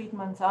systemic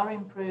treatments are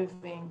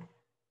improving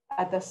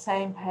at the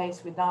same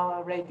pace with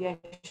our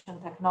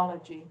radiation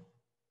technology.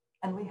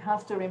 And we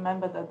have to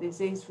remember that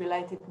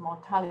disease-related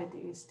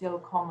mortality is still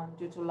common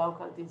due to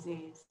local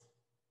disease.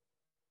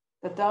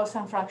 The dose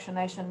and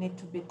fractionation need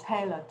to be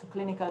tailored to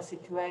clinical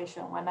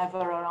situation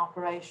whenever an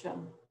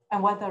operation,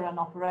 and whether an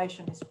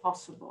operation is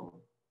possible.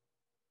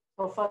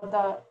 So for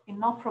the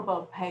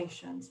inoperable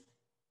patients,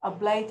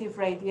 ablative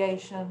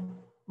radiation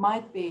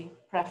might be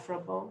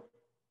preferable,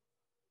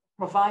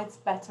 provides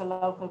better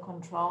local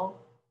control,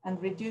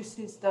 and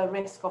reduces the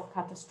risk of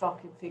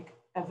catastrophic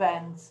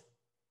events.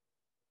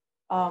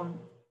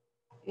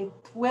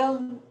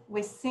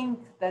 We think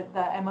that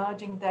the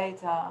emerging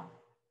data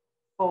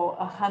for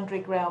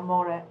 100 gray or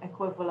more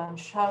equivalent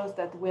shows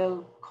that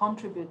will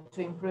contribute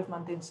to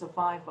improvement in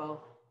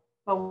survival,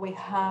 but we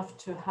have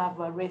to have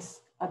a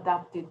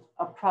risk-adapted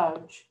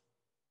approach.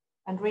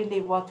 And really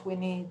what we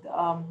need,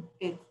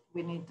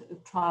 we need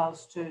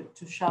trials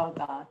to show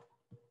that.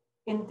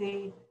 In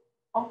the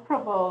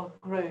operable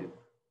group,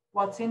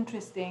 what's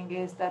interesting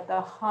is that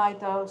the high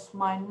dose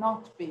might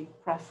not be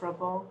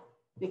preferable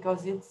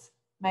because it's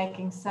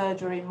making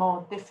surgery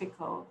more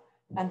difficult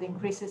and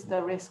increases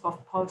the risk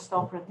of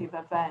post-operative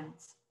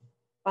events.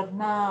 But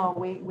now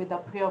with the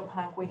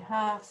PRIOPANC, we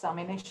have some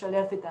initial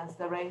evidence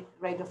that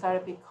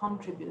radiotherapy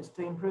contributes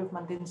to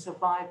improvement in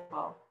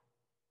survival.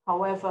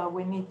 However,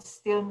 we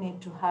still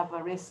need to have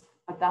a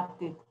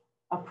risk-adapted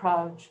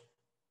approach.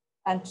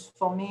 And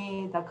for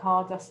me, the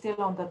cards are still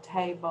on the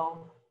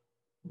table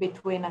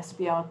between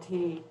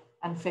SBRT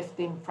and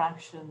 15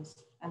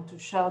 fractions, and to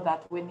show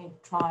that we need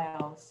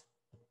trials.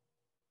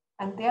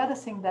 And the other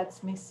thing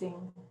that's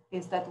missing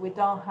is that we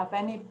don't have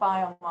any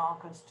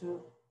biomarkers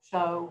to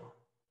show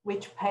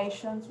which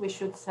patients we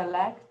should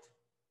select,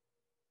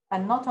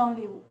 and not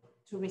only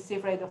to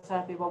receive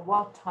radiotherapy, but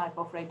what type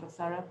of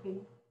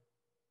radiotherapy.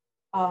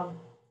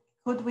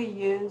 Could we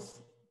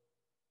use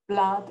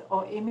blood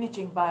or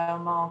imaging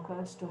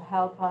biomarkers to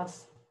help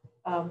us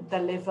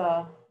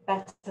deliver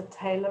better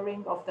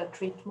tailoring of the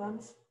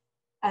treatments?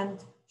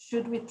 And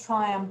should we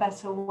try and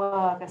better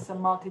work as a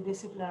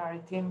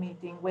multidisciplinary team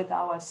meeting with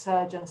our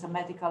surgeons and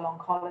medical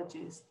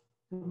oncologists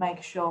to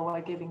make sure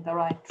we're giving the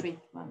right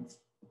treatments?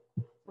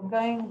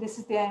 This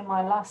is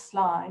my last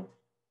slide.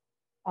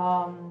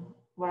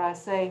 where I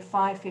say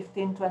 5,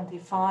 15,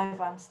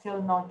 25, I'm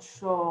still not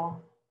sure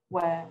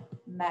where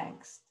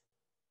next.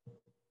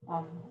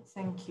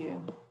 Thank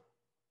you.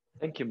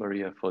 Thank you,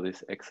 Maria, for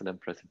this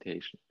excellent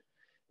presentation.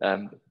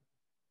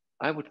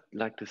 I would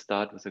like to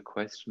start with a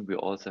question. We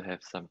also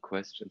have some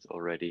questions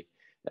already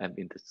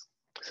in this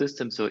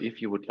system. So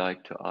if you would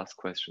like to ask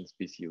questions,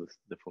 please use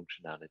the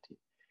functionality.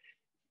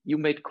 You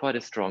made quite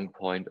a strong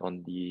point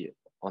on the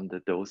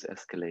dose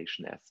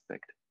escalation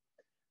aspect.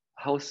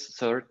 How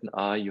certain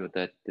are you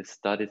that the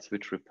studies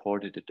which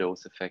reported a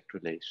dose effect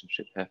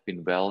relationship have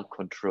been well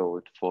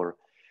controlled for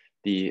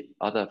the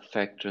other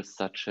factors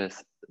such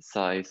as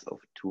size of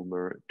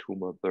tumor,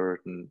 tumor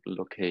burden,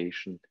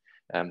 location?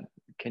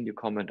 Can you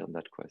comment on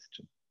that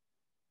question?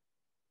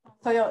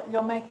 So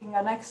you're making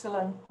an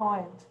excellent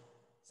point.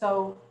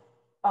 So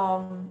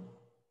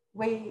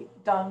we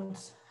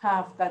don't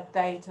have that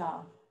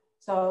data.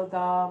 So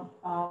the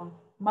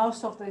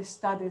most of these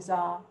studies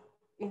are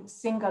in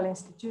single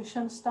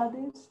institution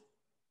studies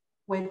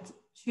with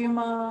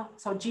tumor,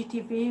 so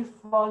GTV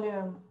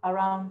volume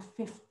around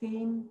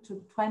 15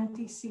 to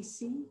 20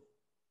 cc,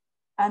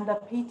 and the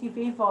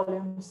PTV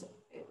volumes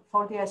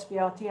for the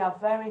SBRT are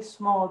very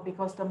small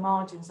because the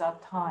margins are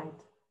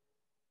tight.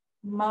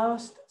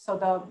 So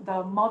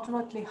the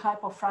moderately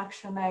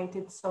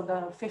hypofractionated, so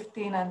the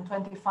 15 and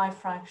 25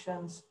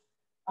 fractions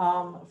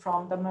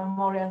from the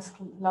Memorial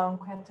Sloan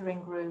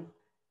Kettering group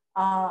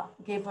are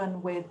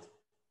given with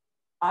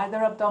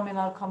either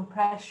abdominal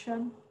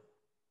compression,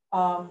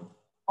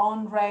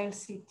 on-rail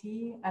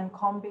CT and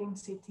combing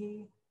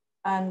CT,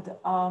 and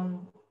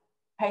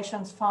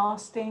patients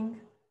fasting.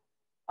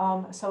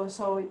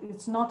 So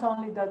it's not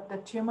only that the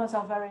tumors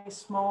are very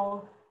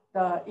small,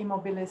 the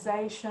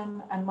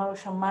immobilization and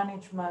motion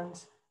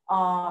management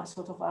are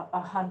sort of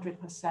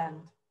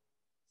 100%.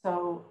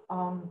 So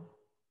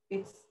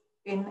it's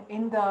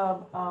in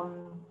the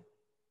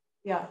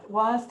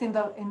whilst in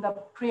the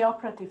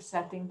preoperative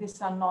setting,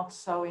 these are not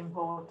so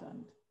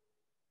important.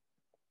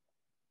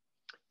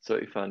 So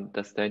if I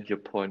understand your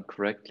point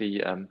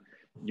correctly,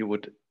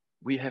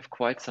 we have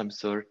quite some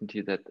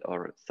certainty that,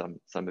 or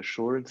some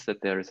assurance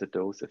that there is a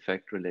dose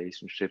effect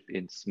relationship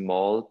in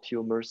small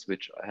tumors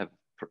which have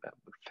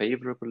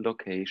favorable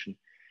location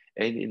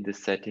and in the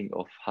setting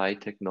of high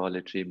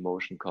technology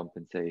motion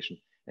compensation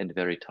and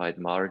very tight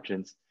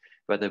margins.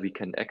 Whether we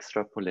can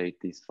extrapolate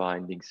these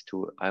findings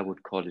to, I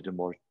would call it a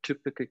more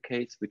typical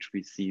case, which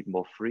we see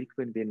more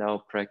frequently in our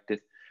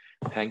practice,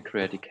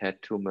 pancreatic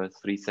head tumor,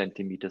 3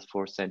 centimeters,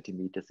 4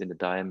 centimeters in the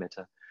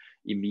diameter,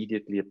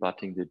 immediately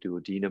abutting the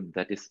duodenum,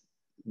 that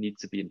needs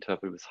to be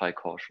interpreted with high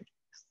caution.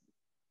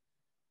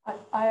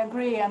 I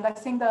agree, and I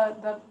think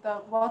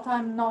that what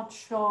I'm not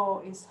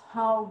sure is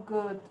how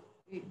good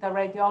the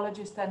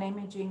radiologist and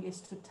imaging is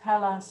to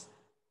tell us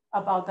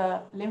about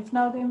the lymph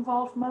node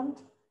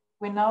involvement.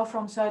 We know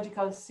from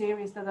surgical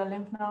series that the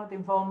lymph node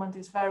involvement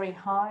is very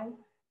high,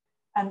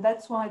 and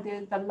that's why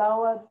the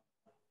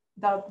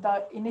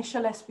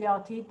initial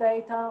SBRT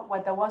data,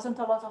 where there wasn't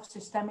a lot of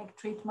systemic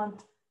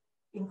treatment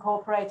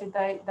incorporated,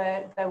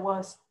 there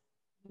was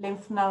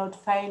lymph node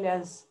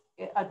failures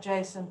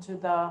adjacent to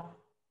the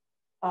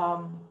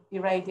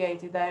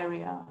irradiated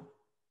area.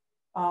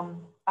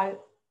 I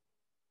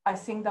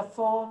think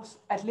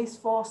at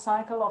least 4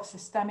 cycles of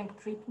systemic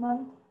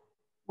treatment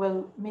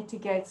will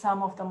mitigate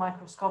some of the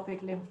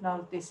microscopic lymph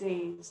node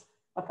disease,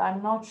 but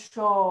I'm not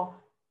sure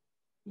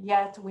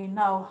yet we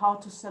know how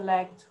to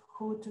select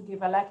who to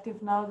give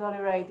elective nodal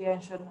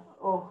irradiation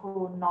or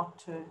who not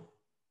to.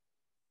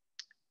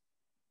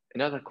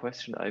 Another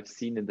question I've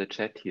seen in the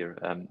chat here,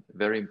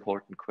 very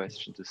important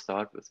question to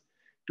start with.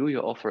 Do you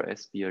offer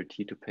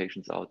SBRT to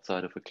patients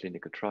outside of a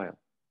clinical trial?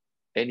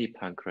 Any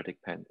pancreatic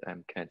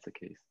cancer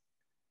case?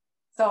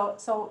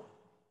 So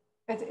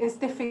it is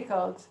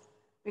difficult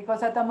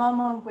because at the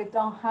moment we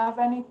don't have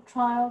any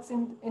trials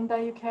in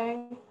the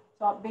UK.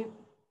 So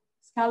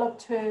Scallop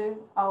 2,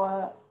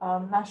 our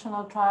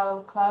national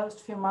trial closed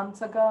a few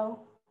months ago.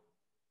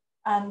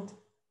 And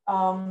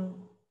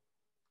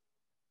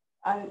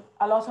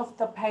a lot of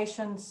the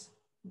patients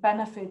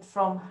benefit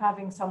from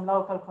having some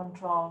local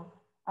control.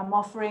 I'm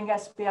offering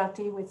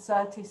SBRT with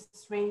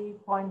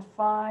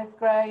 33.5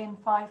 gray in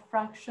 5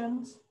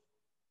 fractions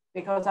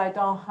because I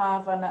don't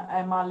have an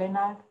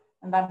MR-Linac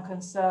and I'm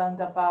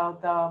concerned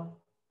about the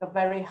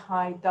very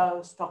high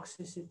dose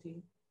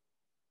toxicity.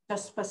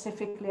 Just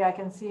specifically, I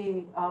can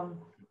see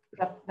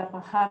that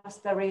perhaps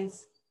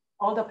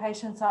all the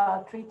patients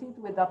are treated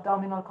with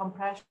abdominal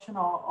compression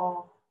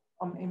or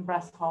in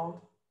breath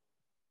hold.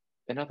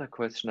 Another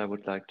question I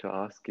would like to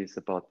ask is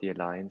about the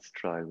Alliance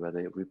trial, where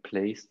they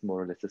replaced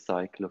more or less a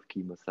cycle of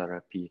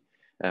chemotherapy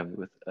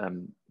with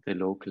the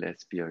local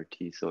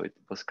SBRT. So it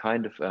was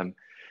kind of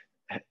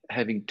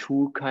having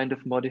 2 kind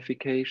of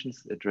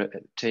modifications,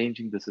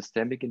 changing the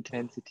systemic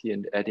intensity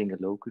and adding a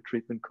local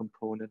treatment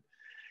component.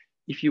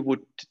 If you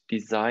would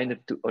design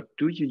it, or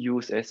do you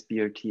use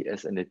SBRT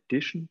as an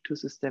addition to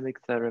systemic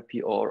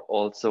therapy or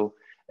also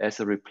as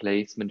a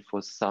replacement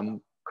for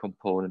some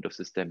component of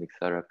systemic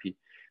therapy,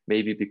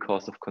 maybe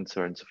because of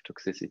concerns of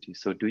toxicity.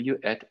 So do you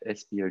add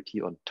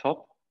SBRT on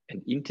top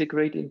and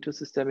integrate into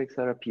systemic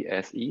therapy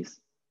as is,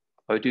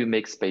 or do you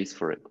make space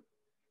for it?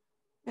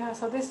 Yeah,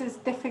 so this is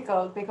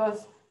difficult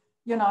because,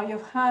 you know,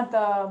 you've had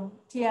the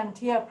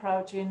TNT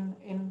approach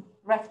in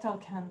rectal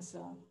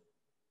cancer.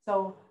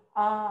 So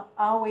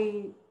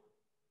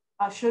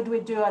should we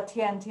do a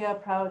TNT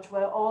approach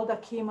where all the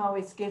chemo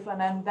is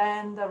given and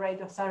then the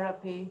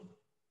radiotherapy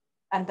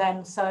and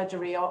then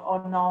surgery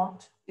or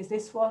not? Is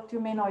this what you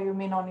mean, or you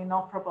mean on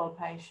inoperable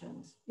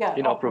patients? Yeah,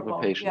 inoperable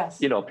patients. Yes.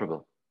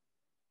 Inoperable.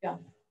 Yeah,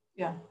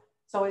 yeah.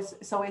 So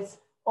it's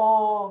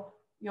all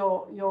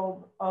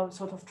you're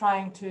sort of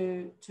trying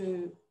to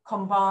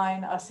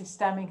combine a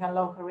systemic and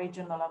local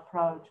regional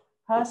approach.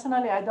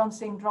 Personally, I don't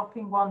think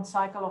dropping one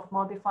cycle of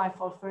modified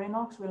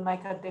FOLFIRINOX will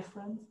make a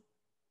difference,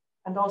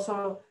 and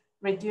also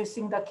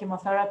reducing the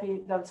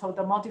chemotherapy. So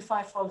the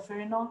modified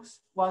FOLFIRINOX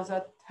was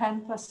a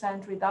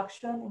 10%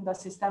 reduction in the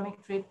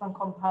systemic treatment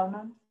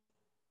component,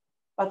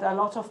 but a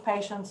lot of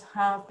patients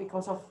have,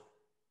 because of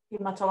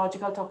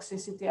hematological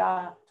toxicity,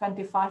 a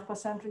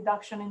 25%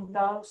 reduction in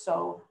dose.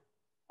 So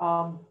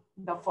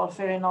the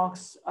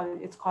FOLFIRINOX,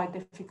 it's quite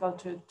difficult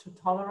to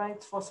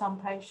tolerate for some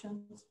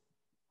patients.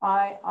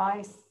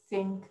 I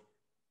think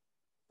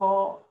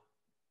for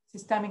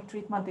systemic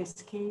treatment is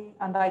key,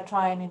 and I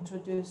try and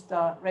introduce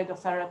the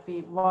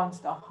radiotherapy once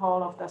the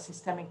whole of the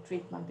systemic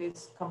treatment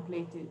is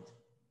completed.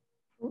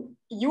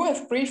 You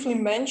have briefly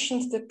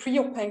mentioned the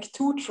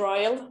PRIOPANC-2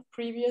 trial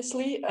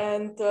previously,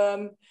 and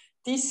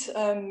this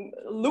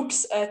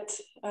looks at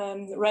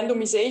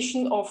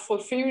randomization of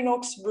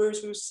FOLFIRINOX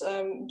versus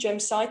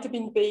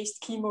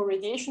gemcitabine-based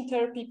chemoradiation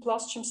therapy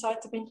plus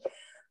gemcitabine.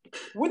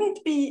 Wouldn't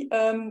it be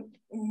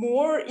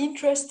more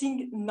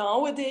interesting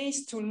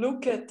nowadays to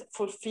look at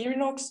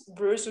FOLFIRINOX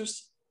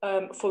versus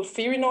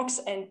FOLFIRINOX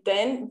and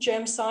then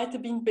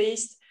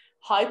gemcitabine-based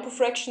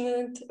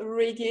hypofractionated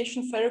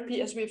radiation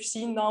therapy, as we've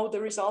seen now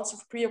the results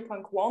of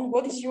PRIOPANC-1?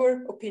 What is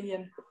your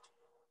opinion?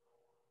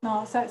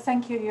 No, so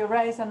thank you. You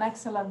raise an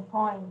excellent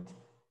point.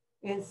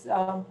 Is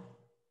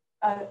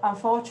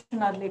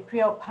unfortunately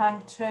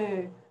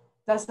PRIOPANC-2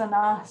 doesn't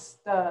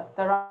ask the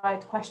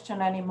right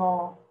question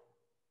anymore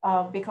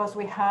because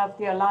we have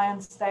the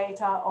alliance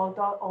data,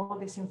 all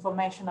this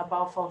information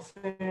about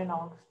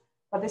FOLFIRINOX.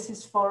 But this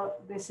is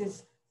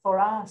for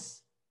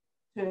us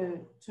to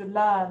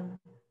learn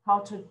how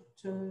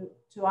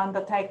to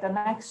undertake the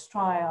next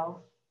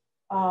trial.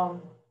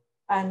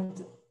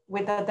 And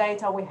with the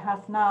data we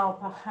have now,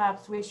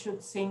 perhaps we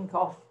should think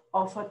of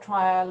a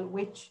trial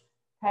which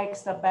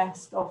takes the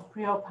best of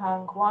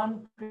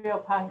PRIOPANC-1,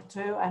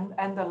 PRIOPANC-2,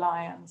 and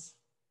alliance.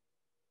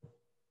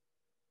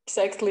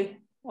 Exactly.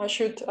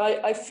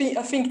 I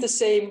think the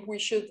same. We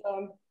should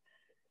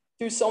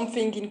do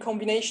something in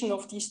combination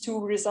of these two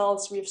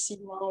results we've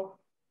seen now.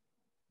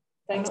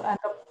 Thanks. And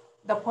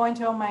the point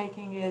you're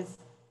making is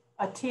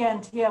a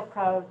TNT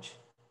approach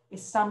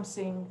is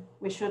something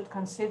we should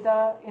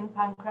consider in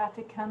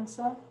pancreatic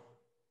cancer.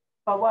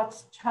 But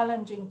what's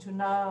challenging to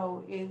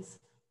know is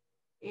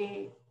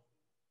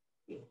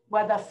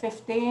whether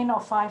 15 or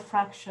 5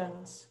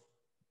 fractions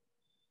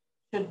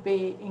should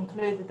be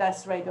included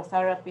as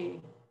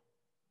radiotherapy.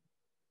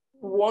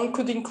 One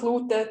could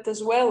include that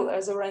as well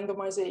as a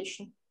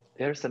randomization.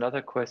 There's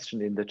another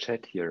question in the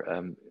chat here,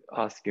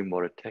 asking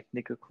more a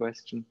technical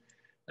question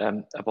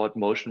about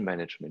motion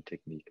management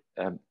technique.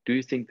 Do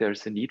you think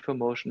there's a need for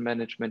motion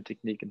management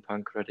technique in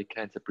pancreatic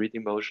cancer,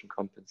 breathing motion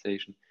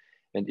compensation?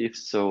 And if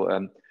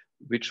so,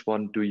 which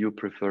one do you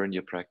prefer in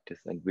your practice,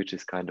 and which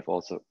is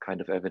also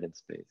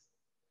evidence-based?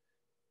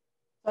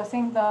 I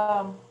think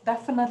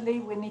definitely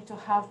we need to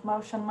have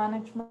motion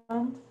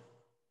management.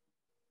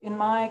 In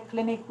my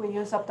clinic, we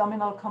use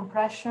abdominal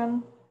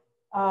compression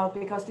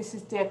because this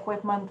is the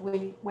equipment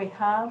we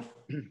have.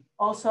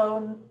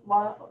 Also,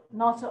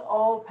 not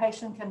all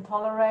patients can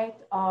tolerate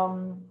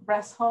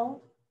breath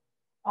hold.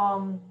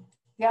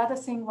 The other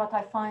thing what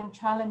I find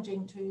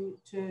challenging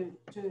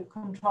to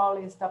control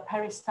is the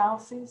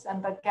peristalsis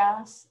and the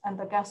gas and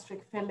the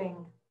gastric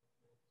filling.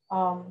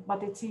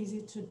 But it's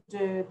easy to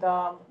do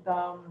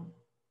the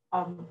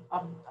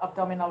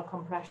abdominal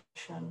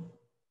compression.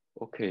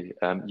 Okay,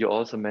 you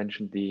also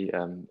mentioned the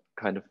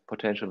kind of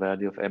potential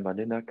value of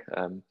Emma-Linac.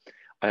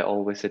 I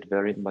always had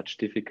very much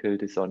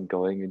difficulties on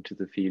going into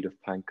the field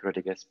of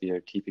pancreatic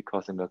SBRT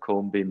because in a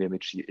cone beam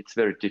image, it's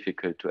very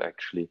difficult to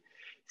actually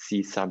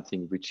see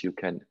something which you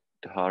can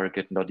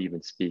target, not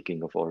even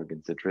speaking of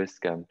organs at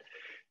risk. I'm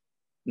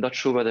not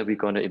sure whether we're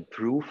going to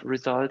improve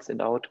results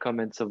in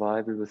outcome and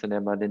survival with an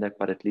Emma-Linac,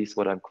 but at least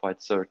what I'm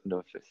quite certain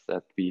of is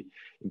that we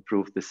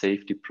improve the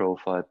safety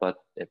profile, but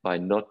by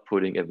not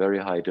putting a very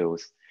high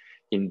dose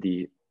in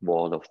the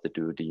wall of the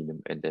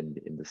duodenum and then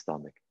in the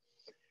stomach.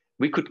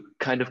 We could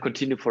kind of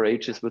continue for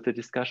ages with the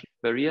discussion.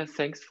 Maria,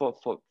 thanks for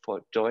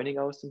joining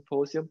our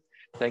symposium.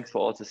 Thanks for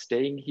also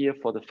staying here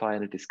for the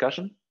final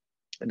discussion.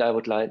 And I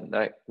would like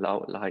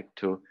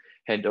to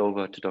hand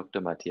over to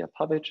Dr. Matija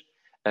Pavic,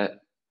 a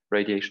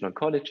radiation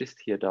oncologist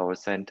here at our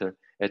center,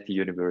 at the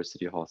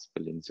University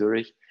Hospital in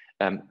Zurich,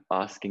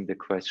 asking the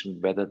question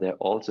whether there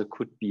also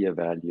could be a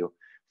value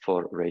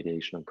for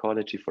radiation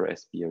oncology for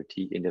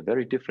SBRT in a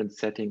very different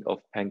setting of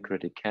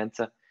pancreatic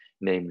cancer,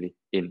 namely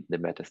in the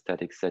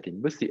metastatic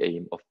setting with the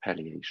aim of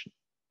palliation.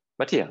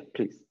 Mattia,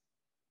 please.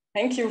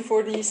 Thank you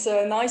for this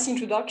nice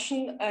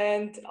introduction.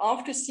 And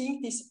after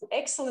seeing this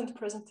excellent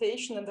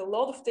presentation and a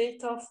lot of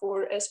data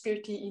for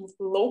SBRT in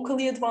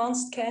locally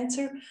advanced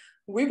cancer,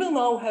 we will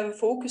now have a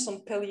focus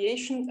on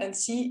palliation and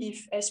see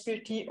if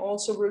SBRT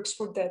also works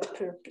for that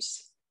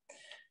purpose.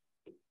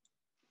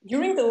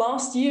 During the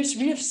last years,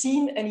 we have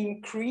seen an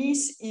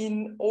increase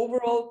in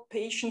overall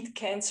patient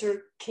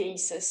cancer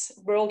cases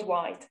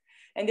worldwide.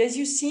 And as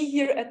you see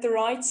here at the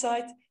right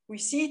side, we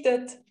see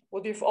that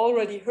what we've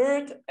already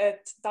heard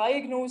at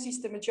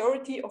diagnosis, the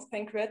majority of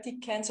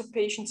pancreatic cancer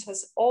patients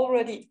has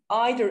already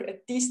either a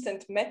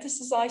distant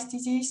metastasized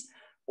disease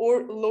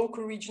or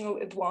local regional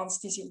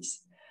advanced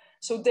disease.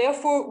 So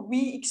therefore,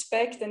 we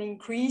expect an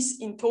increase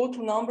in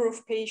total number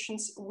of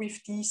patients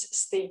with these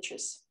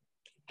stages.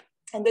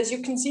 And as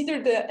you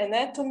consider the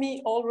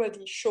anatomy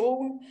already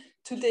shown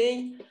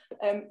today,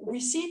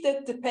 we see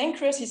that the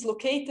pancreas is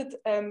located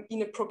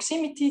in a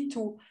proximity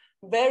to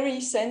very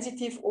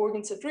sensitive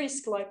organs at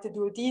risk, like the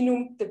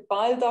duodenum, the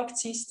bile duct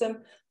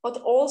system, but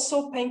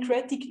also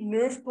pancreatic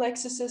nerve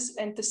plexuses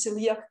and the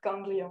celiac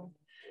ganglion.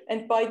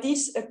 And by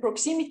this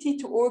proximity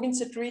to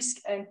organs at risk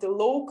and the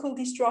local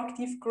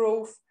destructive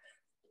growth,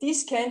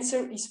 this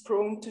cancer is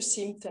prone to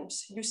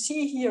symptoms. You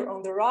see here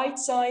on the right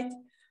side,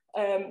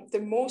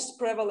 the most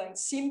prevalent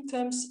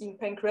symptoms in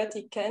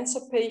pancreatic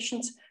cancer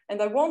patients.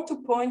 And I want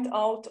to point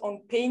out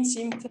on pain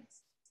symptoms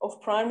of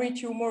primary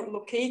tumor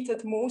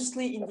located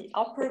mostly in the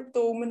upper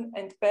abdomen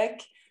and back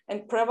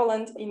and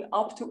prevalent in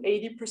up to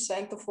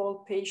 80% of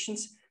all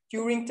patients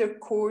during the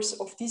course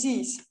of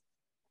disease.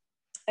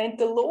 And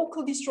the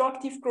local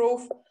destructive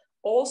growth,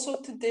 also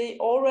today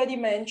already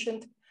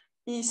mentioned,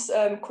 is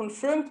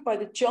confirmed by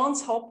the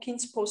Johns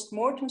Hopkins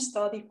postmortem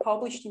study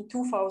published in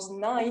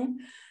 2009.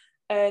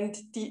 And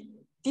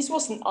this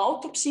was an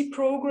autopsy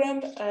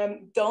program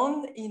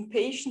done in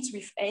patients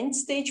with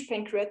end-stage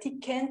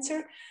pancreatic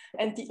cancer.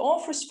 And the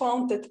authors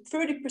found that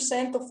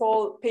 30% of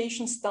all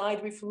patients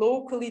died with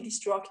locally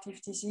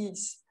destructive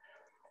disease.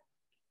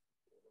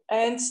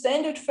 And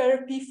standard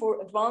therapy for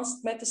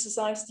advanced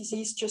metastasized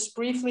disease, just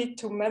briefly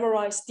to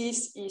memorize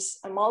this, is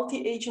a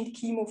multi-agent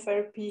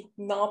chemotherapy,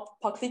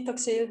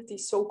 nab-paclitaxel, the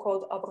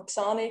so-called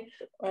Abraxane,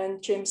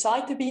 and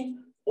gemcitabine,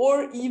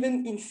 or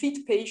even in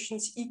fit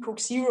patients, ECOG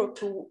 0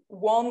 to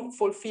 1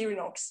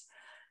 FOLFIRINOX.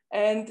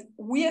 And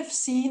we have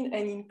seen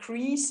an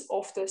increase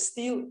of the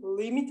still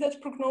limited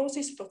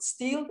prognosis, but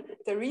still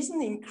there is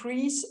an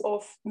increase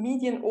of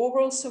median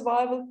overall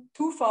survival.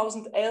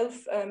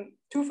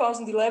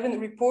 2011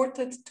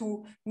 reported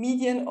to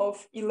median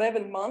of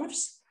 11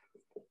 months.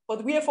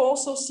 But we have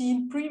also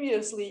seen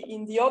previously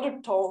in the other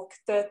talk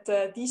that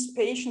these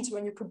patients,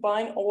 when you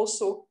combine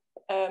also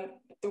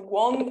the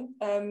one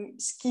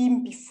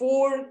scheme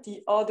before,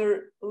 the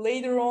other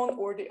later on,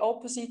 or the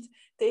opposite,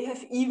 they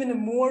have even a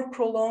more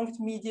prolonged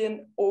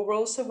median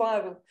overall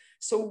survival.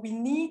 So we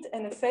need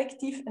an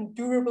effective and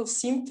durable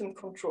symptom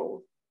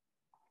control.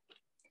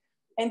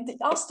 And the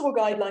ASTRO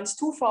guidelines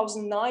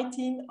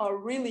 2019 are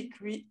really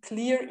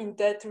clear in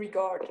that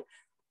regard.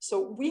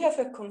 So we have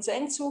a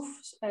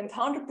consensus, and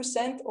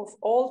 100% of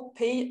all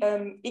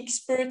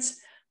experts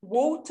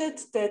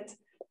voted that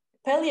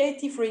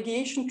palliative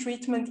radiation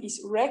treatment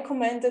is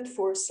recommended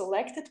for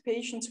selected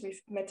patients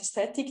with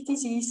metastatic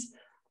disease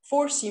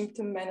for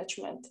symptom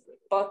management.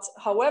 But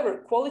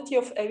however, quality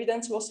of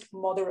evidence was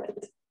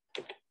moderate.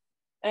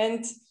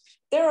 And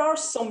there are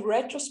some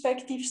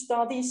retrospective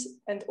studies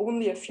and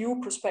only a few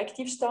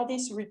prospective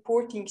studies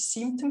reporting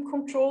symptom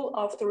control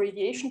after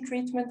radiation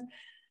treatment.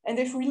 And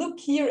if we look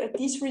here at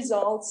these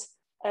results,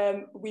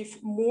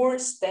 with more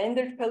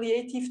standard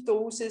palliative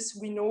doses,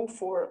 we know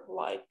for,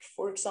 like,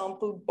 for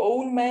example,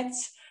 bone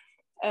mets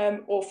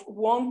of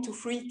 1 to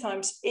 3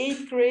 times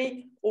 8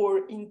 gray,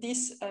 or in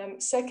this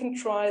second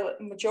trial,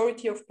 a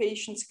majority of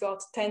patients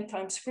got 10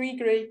 times 3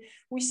 gray.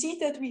 We see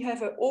that we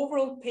have an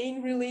overall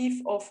pain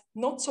relief of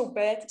not so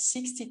bad,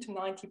 60 to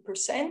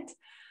 90%,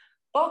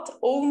 but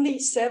only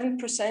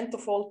 7%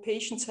 of all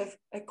patients have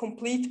a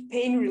complete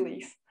pain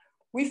relief,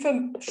 with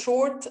a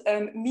short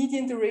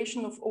median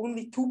duration of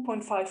only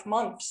 2.5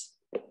 months.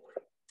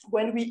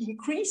 When we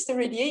increase the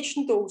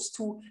radiation dose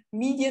to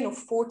median of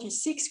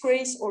 46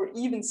 grays or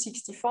even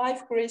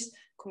 65 grays,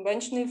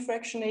 conventionally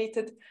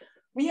fractionated,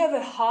 we have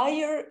a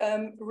higher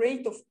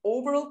rate of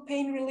overall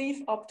pain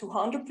relief up to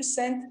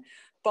 100%,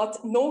 but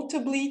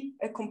notably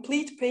a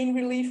complete pain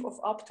relief of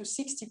up to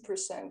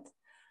 60%.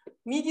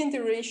 Median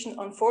duration,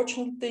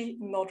 unfortunately,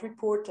 not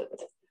reported.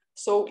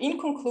 So in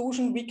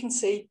conclusion, we can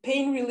say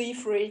pain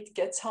relief rate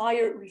gets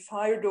higher with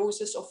higher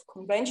doses of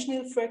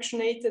conventional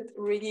fractionated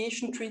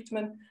radiation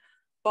treatment,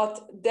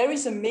 but there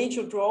is a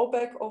major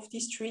drawback of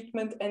this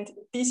treatment, and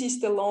this is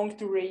the long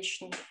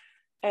duration.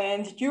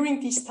 And during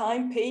this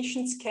time,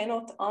 patients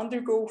cannot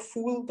undergo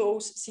full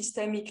dose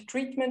systemic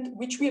treatment,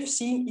 which we have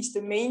seen is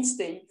the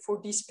mainstay for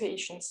these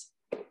patients.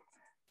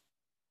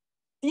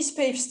 This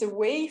paves the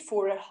way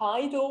for a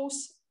high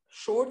dose,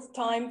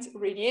 short-timed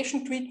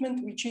radiation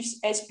treatment, which is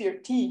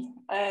SBRT.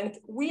 And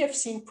we have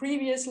seen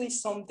previously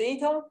some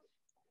data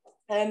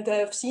and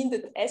have seen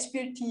that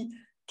SBRT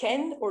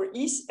can or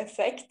is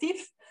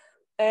effective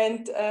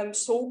and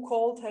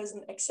so-called has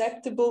an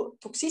acceptable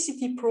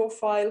toxicity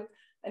profile,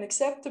 an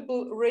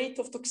acceptable rate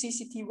of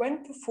toxicity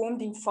when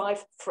performed in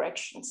 5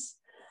 fractions.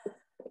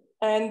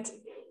 And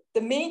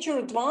the major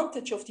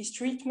advantage of this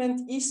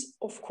treatment is,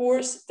 of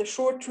course, the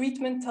short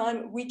treatment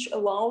time, which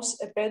allows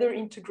a better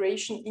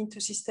integration into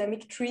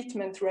systemic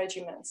treatment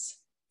regimens.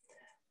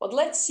 But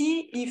let's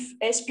see if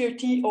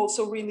SBRT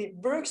also really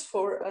works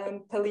for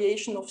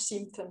palliation of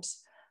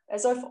symptoms.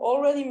 As I've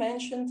already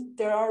mentioned,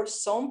 there are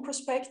some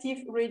prospective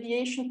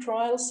radiation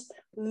trials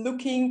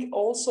looking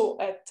also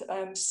at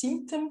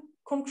symptom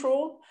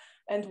control.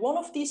 And one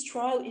of these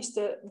trials is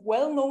the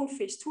well-known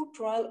phase 2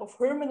 trial of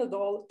Herman et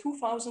al.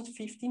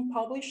 2015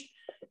 published,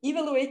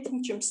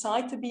 evaluating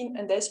gemcitabine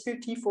and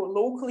SBRT for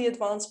locally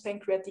advanced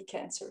pancreatic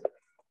cancer.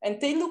 And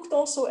they looked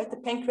also at the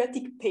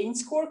pancreatic pain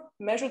score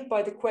measured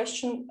by the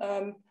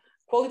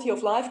quality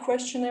of life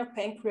questionnaire,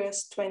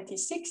 Pancreas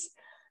 26.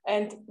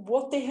 And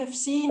what they have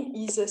seen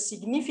is a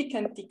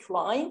significant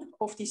decline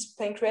of this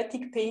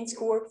pancreatic pain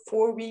score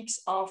 4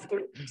 weeks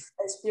after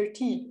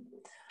SBRT.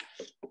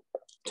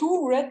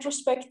 2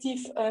 retrospective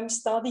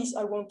studies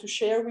I want to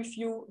share with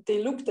you.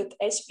 They looked at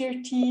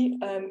SBRT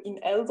in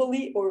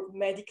elderly or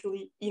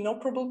medically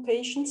inoperable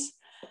patients.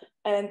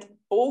 And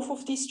both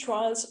of these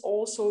trials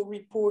also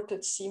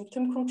reported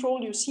symptom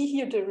control. You see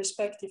here the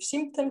respective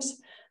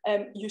symptoms.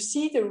 You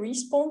see the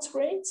response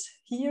rates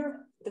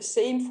here, the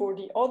same for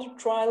the other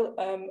trial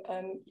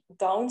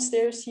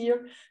downstairs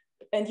here.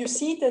 And you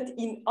see that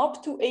in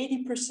up to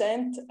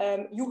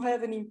 80%, you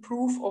have an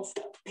improve of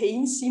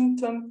pain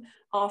symptom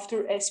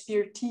after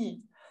SBRT.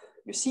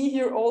 You see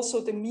here also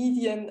the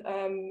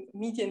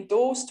median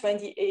dose,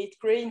 28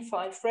 gray in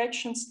 5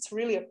 fractions. It's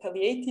really a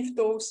palliative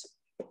dose.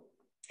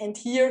 And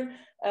here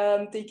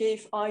they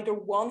gave either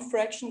 1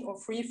 fraction or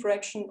 3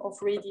 fraction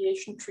of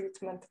radiation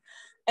treatment.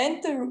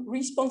 And the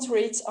response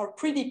rates are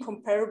pretty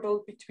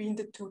comparable between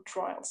the 2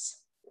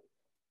 trials.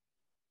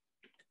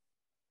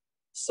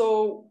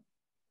 So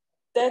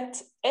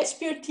that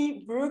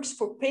SBRT works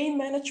for pain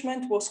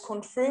management was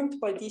confirmed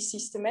by this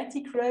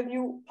systematic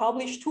review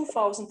published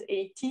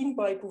 2018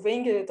 by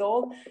Guckenberger et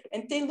al.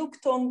 And they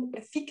looked on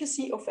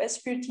efficacy of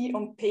SBRT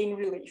on pain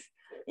relief.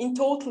 In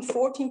total,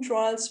 14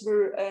 trials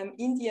were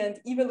in the end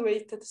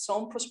evaluated,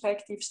 some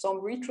prospective, some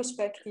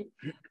retrospective.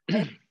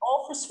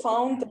 Authors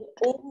found an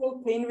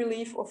overall pain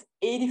relief of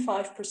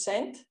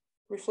 85%,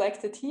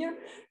 reflected here,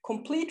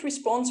 complete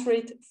response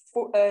rate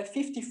for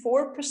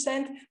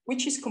 54%,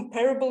 which is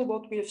comparable to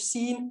what we have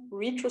seen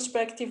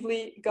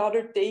retrospectively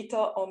gathered data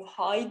on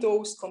high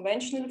dose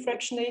conventional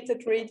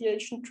fractionated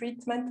radiation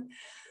treatment.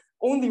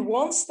 Only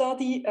 1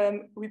 study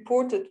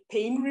reported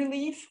pain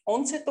relief,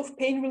 onset of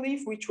pain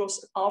relief, which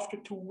was after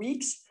 2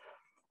 weeks.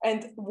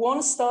 And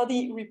 1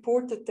 study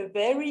reported the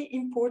very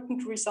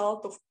important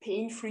result of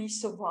pain-free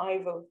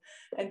survival.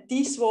 And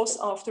this was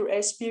after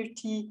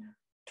SBRT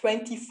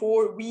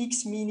 24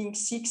 weeks, meaning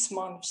 6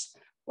 months.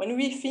 When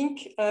we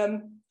think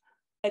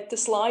at the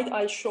slide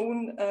I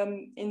shown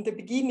in the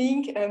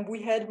beginning,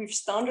 we had with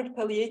standard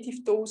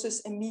palliative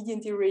doses a median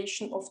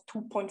duration of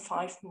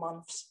 2.5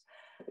 months.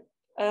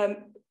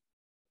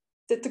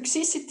 The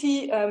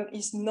toxicity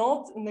is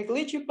not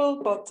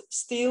negligible, but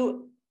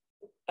still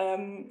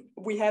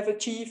we have a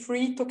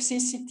G3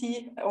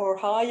 toxicity or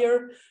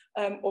higher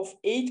of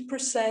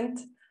 8%.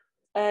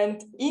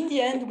 And in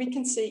the end, we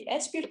can say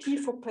SBRT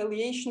for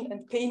palliation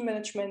and pain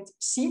management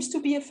seems to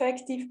be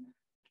effective,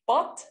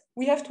 but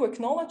we have to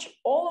acknowledge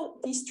all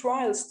these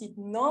trials did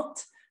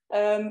not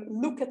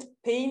look at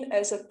pain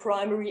as a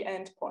primary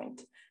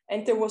endpoint.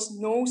 And there was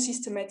no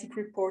systematic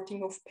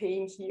reporting of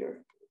pain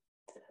here.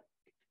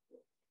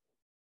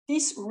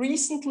 This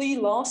recently,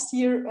 last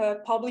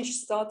year,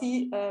 published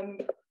study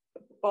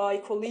by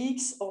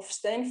colleagues of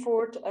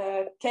Stanford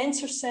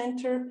Cancer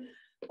Center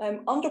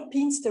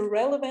underpins the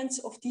relevance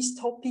of this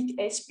topic,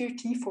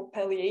 SBRT for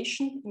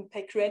palliation in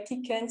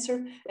pancreatic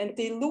cancer. And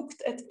they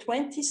looked at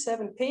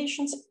 27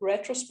 patients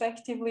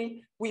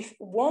retrospectively with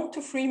 1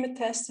 to 3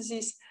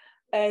 metastases.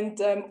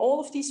 And all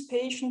of these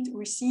patients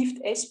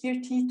received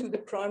SBRT to the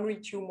primary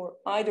tumor,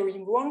 either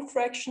in 1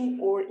 fraction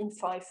or in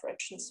 5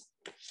 fractions.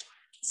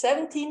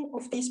 17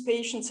 of these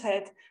patients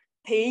had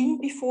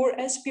pain before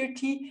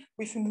SBRT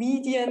with a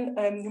median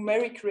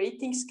numeric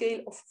rating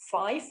scale of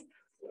 5.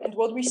 And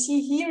what we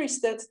see here is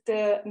that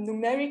the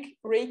numeric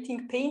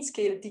rating pain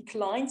scale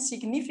declined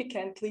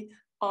significantly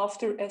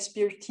after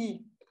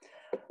SBRT.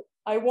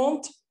 I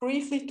want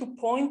briefly to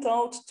point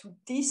out to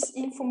this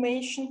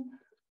information,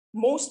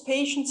 most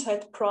patients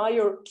had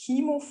prior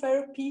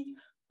chemotherapy,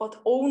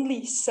 but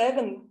only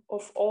 7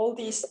 of all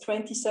these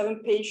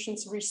 27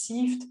 patients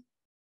received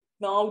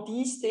now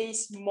these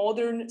days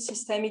modern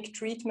systemic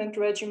treatment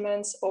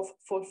regimens of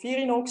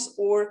FOLFIRINOX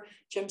or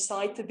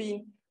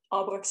gemcitabine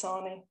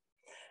Abraxane.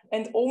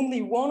 And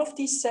only one of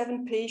these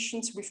 7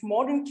 patients with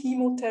modern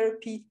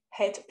chemotherapy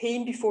had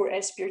pain before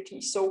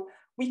SBRT. So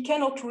we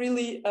cannot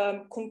really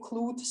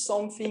conclude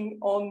something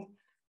on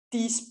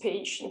these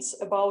patients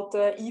about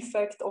the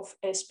effect of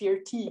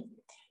SBRT.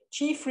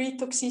 G3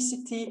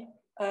 toxicity,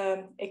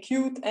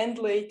 acute and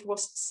late,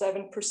 was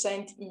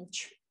 7%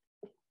 each.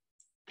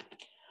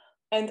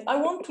 And I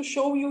want to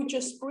show you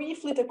just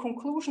briefly the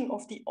conclusion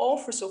of the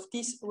authors of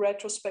this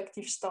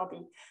retrospective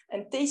study.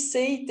 And they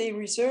say they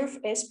reserve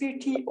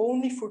SBRT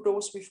only for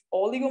those with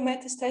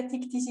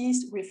oligometastatic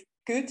disease with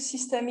good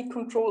systemic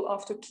control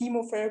after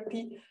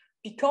chemotherapy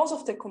because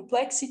of the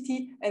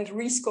complexity and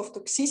risk of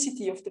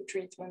toxicity of the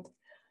treatment.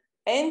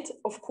 And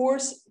of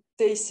course,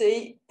 they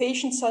say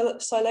patient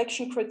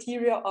selection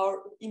criteria are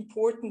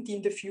important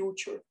in the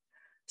future.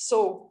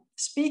 So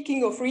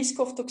speaking of risk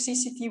of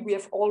toxicity, we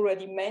have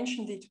already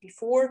mentioned it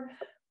before.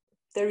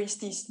 There is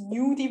this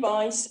new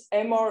device,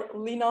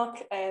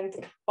 MR-Linac, and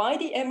by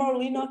the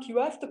MR-Linac, you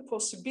have the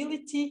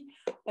possibility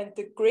and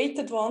the great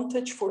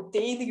advantage for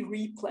daily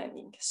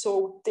replanning.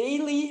 So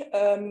daily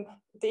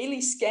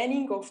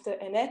scanning of the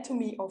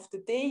anatomy of the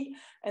day,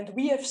 and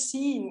we have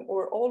seen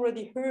or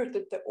already heard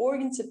that the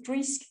organs at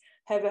risk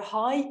have a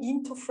high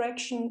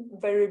interfraction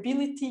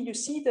variability. You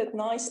see that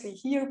nicely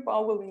here,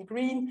 bowel in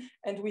green,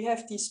 and we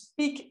have this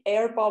big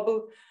air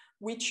bubble,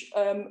 which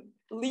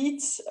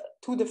leads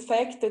to the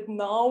fact that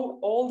now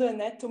all the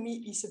anatomy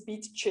is a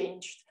bit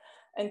changed.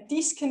 And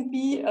this can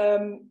be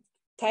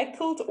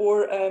tackled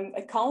or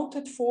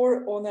accounted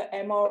for on an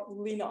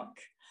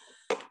MR-Linac.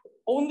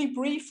 Only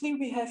briefly,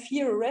 we have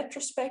here a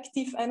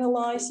retrospective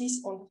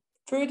analysis on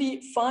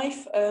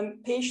 35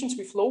 patients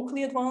with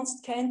locally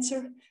advanced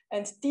cancer.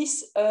 And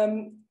this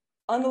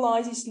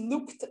analysis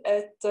looked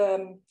at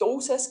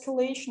dose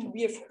escalation.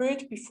 We have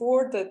heard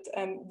before that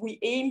we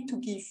aim to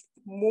give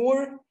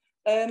more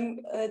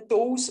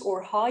dose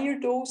or higher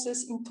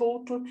doses in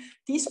total.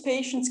 These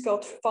patients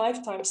got 5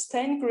 ×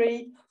 10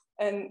 gray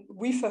and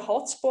with a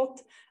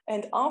hotspot.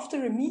 And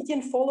after a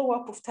median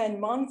follow-up of 10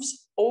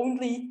 months,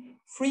 only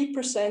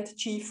 3%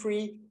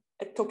 G3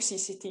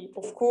 toxicity.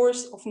 Of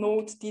course, of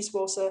note, this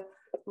was a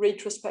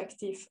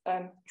retrospective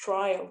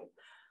trial.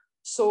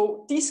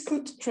 So this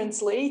could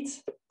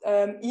translate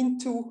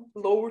into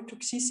lower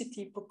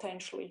toxicity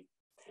potentially.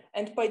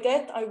 And by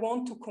that, I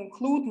want to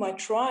conclude my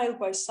trial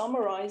by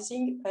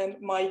summarizing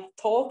my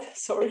talk,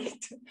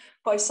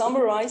 by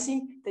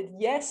summarizing that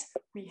yes,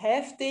 we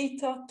have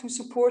data to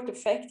support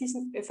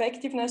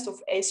effectiveness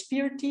of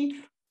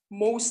SBRT,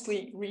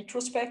 mostly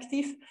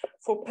retrospective,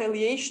 for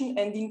palliation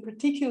and in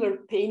particular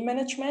pain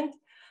management.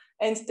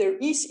 And there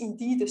is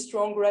indeed a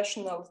strong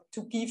rationale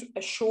to give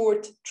a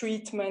short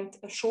treatment,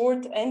 a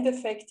short and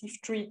effective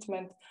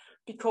treatment,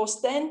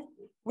 because then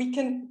we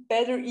can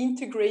better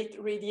integrate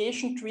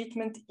radiation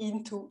treatment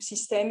into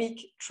systemic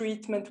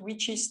treatment,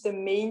 which is the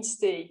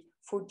mainstay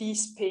for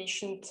this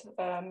patient,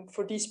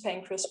 for this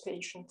pancreas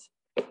patient.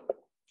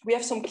 We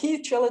have some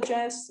key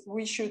challenges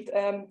we should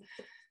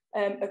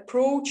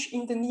approach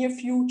in the near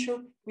future.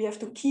 We have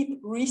to keep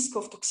risk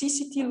of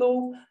toxicity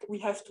low. We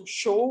have to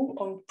show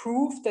and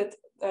prove that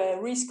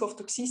risk of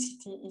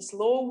toxicity is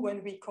low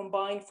when we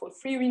combine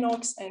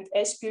FOLFIRINOX and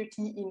SBRT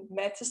in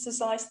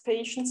metastasized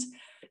patients.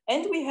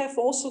 And we have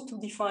also to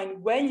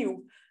define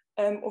value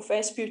of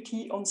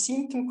SBRT on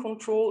symptom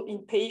control in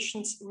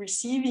patients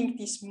receiving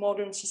these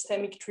modern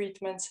systemic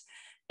treatments,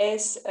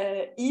 as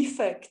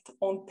effect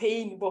on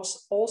pain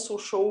was also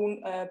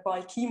shown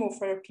by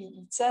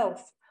chemotherapy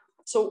itself.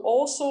 So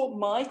also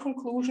my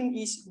conclusion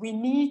is we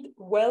need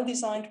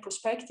well-designed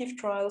prospective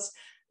trials.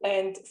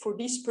 And for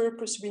this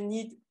purpose, we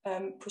need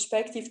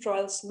prospective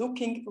trials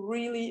looking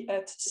really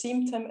at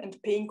symptom and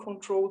pain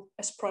control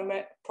as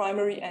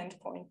primary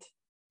endpoint.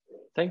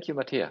 Thank you,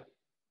 Mattia.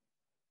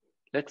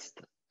 Let's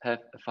have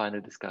a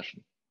final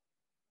discussion.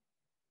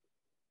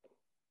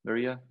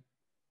 Maria,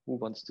 who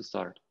wants to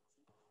start?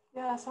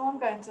 Yeah, so I'm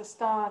going to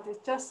start.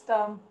 It's just,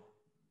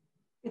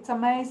 it's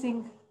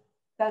amazing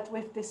that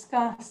we've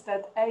discussed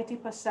that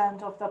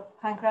 80% of the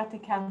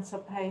pancreatic cancer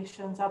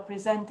patients are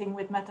presenting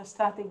with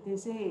metastatic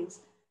disease,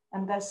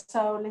 and there's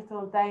so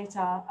little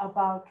data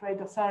about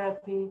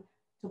radiotherapy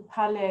to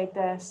palliate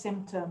their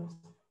symptoms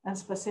and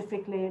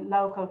specifically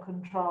local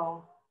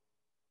control.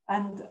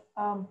 And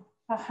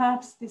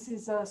perhaps this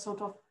is a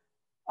sort of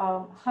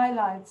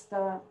highlights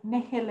the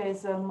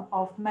nihilism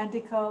of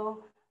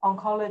medical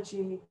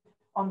oncology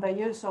on the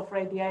use of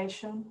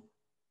radiation.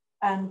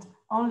 And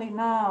only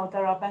now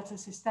there are better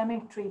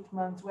systemic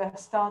treatments. We have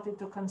started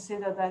to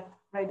consider that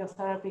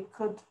radiotherapy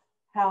could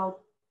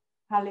help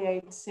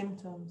palliate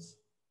symptoms.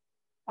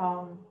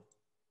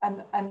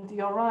 And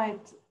you're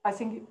right, I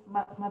think,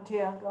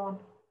 Mattia, go on.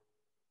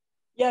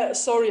 Yeah,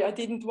 sorry, I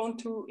didn't want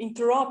to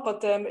interrupt,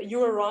 but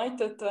you are right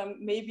that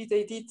maybe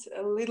they did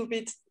a little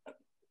bit,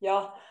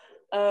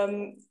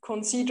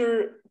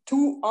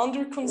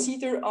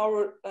 under-consider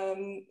our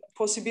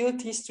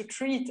possibilities to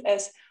treat,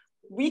 as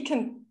we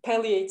can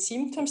palliate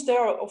symptoms.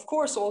 There are, of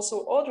course,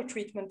 also other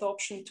treatment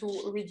options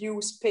to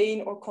reduce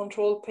pain or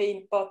control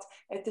pain, but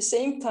at the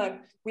same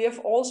time, we have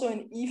also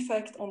an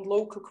effect on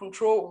local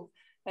control.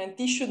 And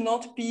this should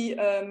not be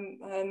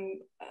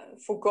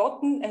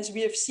forgotten, as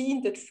we have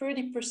seen that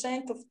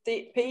 30% of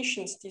the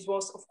patients, this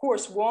was of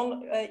course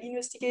one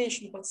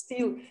investigation, but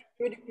still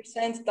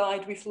 30%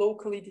 died with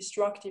locally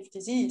destructive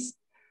disease.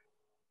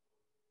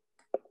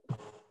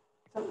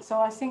 So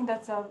I think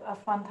that's a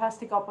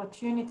fantastic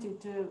opportunity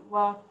to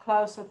work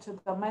closer to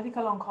the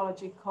medical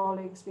oncology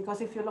colleagues,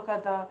 because if you look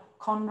at the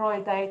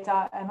Conroy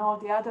data and all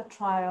the other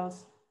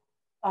trials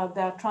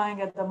they're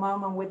trying at the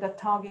moment with the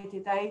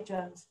targeted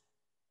agents,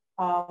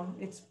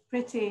 it's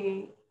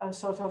pretty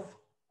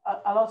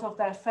a lot of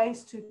their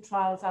phase 2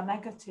 trials are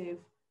negative,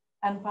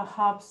 and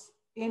perhaps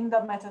in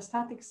the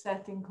metastatic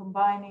setting,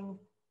 combining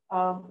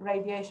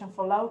radiation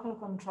for local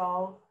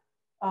control,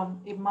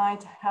 it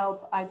might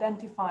help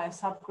identify a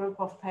subgroup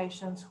of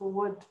patients who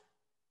would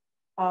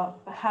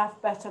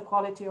have better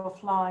quality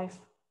of life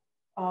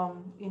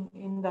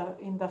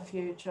in the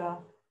future.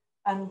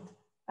 And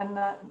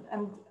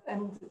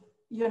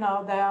you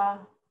know,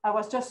 I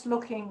was just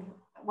looking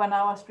when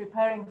I was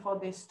preparing for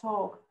this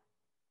talk,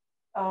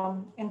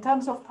 in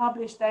terms of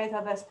published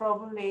data, there's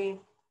probably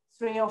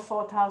 3,000 or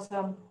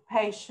 4,000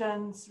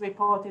 patients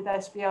reported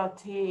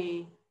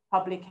SBRT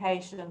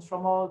publications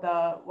from all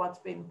what's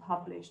been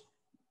published.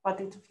 But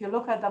if you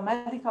look at the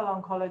medical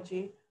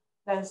oncology,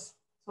 there's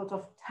sort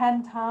of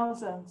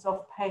 10,000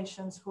 of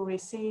patients who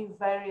receive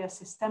various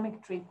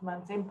systemic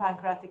treatments in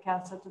pancreatic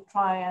cancer to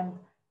try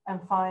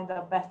and find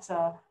a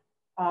better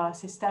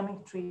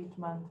systemic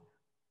treatment.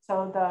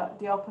 So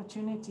the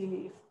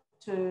opportunity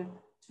to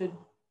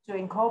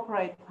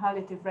incorporate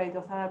palliative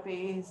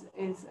radiotherapy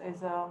is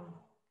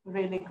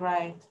really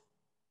great.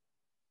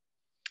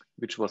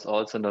 Which was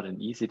also not an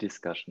easy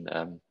discussion.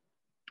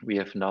 We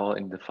have now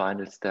in the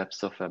final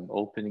steps of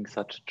opening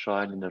such a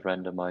trial in a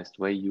randomized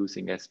way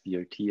using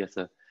SBRT as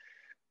a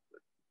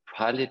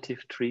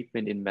palliative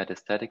treatment in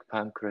metastatic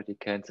pancreatic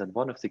cancer. And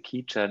one of the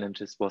key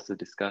challenges was the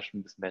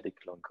discussion with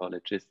medical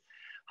oncologists,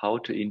 how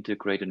to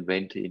integrate and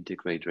when to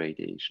integrate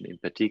radiation, in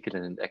particular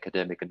in an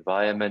academic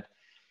environment.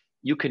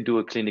 You can do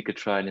a clinical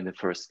trial in the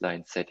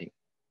first-line setting.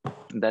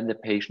 And then the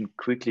patient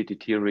quickly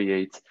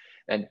deteriorates,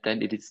 and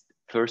then it is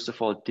first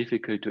of all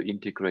difficult to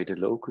integrate a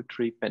local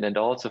treatment, and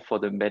also for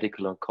the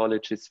medical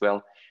oncologists,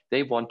 well,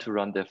 they want to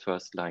run their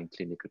first-line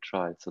clinical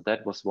trial. So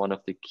that was one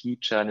of the key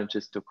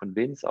challenges to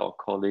convince our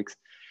colleagues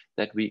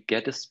that we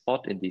get a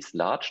spot in these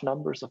large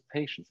numbers of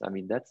patients. I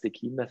mean, that's the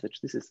key message.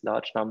 This is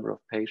large number of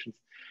patients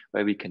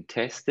where we can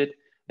test it,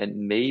 and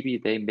maybe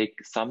they make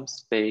some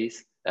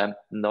space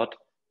not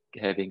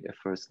having a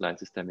first-line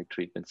systemic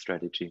treatment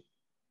strategy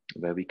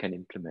where we can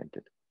implement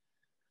it.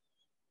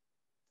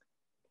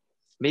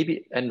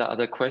 Maybe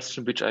another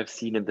question which I've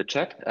seen in the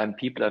chat,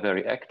 people are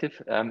very active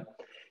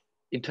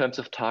in terms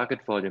of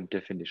target volume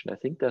definition. I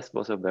think this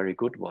was a very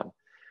good one.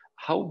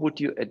 How would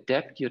you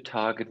adapt your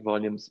target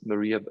volumes,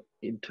 Maria,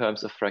 in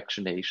terms of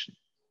fractionation?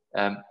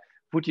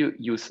 Would you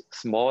use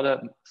smaller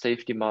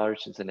safety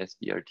margins in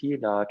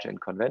SBRT, large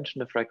and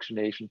conventional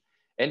fractionation,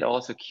 and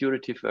also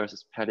curative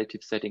versus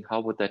palliative setting?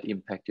 How would that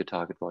impact your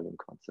target volume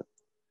concept?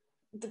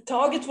 The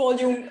target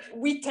volume,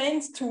 we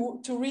tend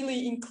to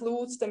really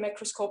include the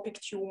macroscopic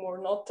tumor,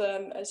 not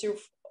as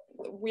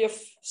we have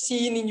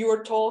seen in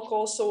your talk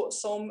also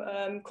some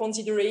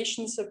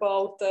considerations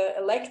about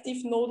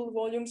elective nodal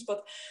volumes,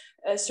 but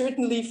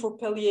certainly for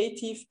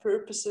palliative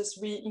purposes,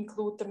 we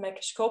include the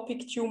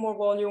macroscopic tumor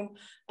volume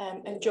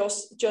and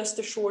just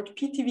a short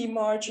PTV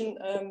margin.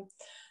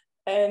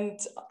 And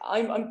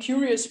I'm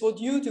curious what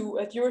you do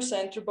at your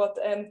center, but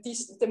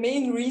the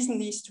main reason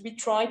is we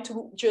try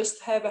to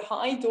just have a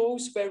high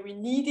dose where we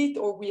need it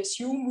or we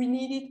assume we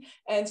need it,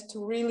 and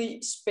to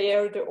really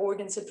spare the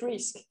organs at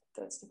risk.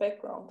 That's the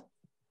background.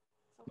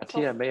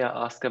 Mattia, may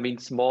I ask, I mean,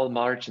 small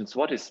margins,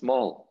 what is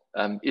small?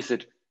 Is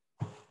it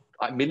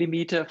a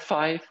millimeter,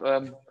 5?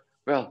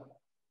 Well,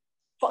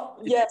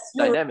 yes,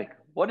 dynamic.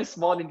 What is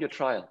small in your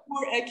trial?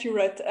 More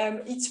accurate.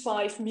 It's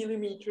 5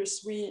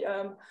 millimeters. We,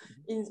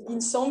 in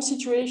some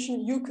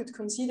situation, you could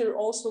consider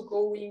also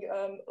going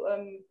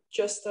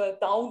just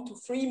down to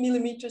 3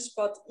 millimeters,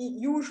 but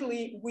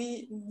usually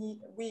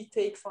we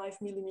take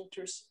 5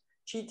 millimeters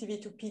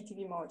GTV to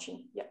PTV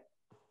margin. Yeah.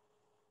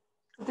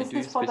 This do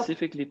you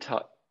specifically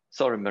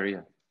sorry,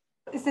 Maria.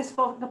 Is this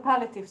for the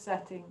palliative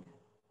setting?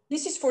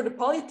 This is for the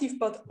palliative,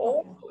 but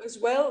also as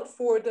well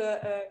for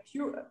the,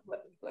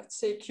 let's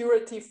say,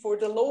 curative, for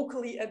the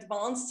locally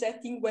advanced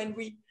setting when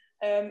we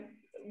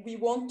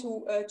want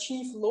to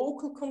achieve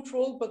local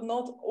control, but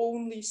not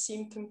only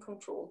symptom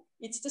control.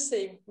 It's the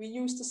same. We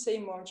use the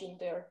same margin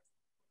there.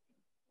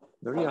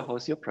 Maria,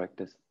 how's your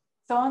practice?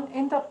 So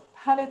in the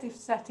palliative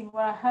setting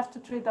where I have to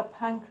treat the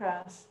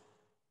pancreas,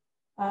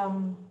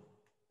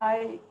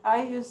 I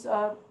use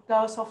a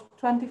dose of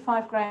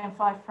 25 gray and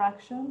 5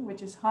 fraction,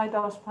 which is high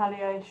dose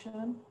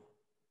palliation.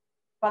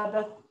 But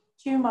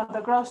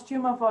the gross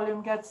tumor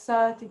volume gets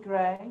 30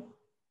 gray.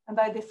 And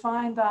I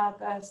defined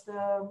that as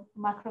the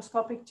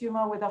macroscopic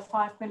tumor with a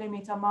 5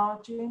 millimeter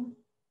margin.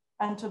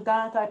 And to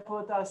that, I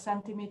put a 1.5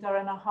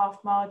 centimeter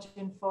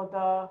margin for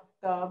the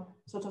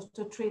sort of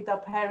to treat the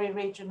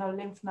peri-regional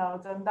lymph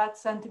nodes. And that 1.5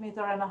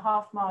 centimeter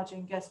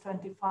margin gets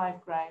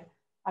 25 gray.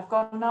 I've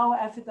got no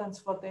evidence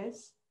for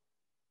this,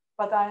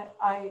 but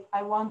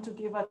I want to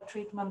give a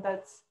treatment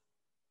that's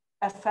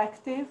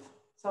effective.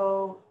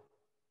 So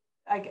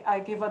I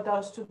give a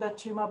dose to the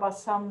tumor, but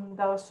some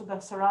dose to the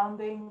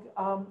surrounding,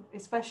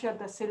 especially at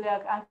the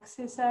celiac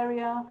axis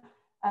area.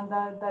 And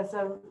there's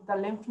the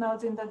lymph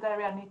nodes in that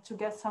area need to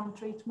get some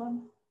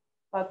treatment.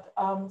 But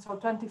so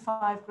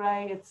 25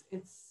 gray,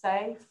 it's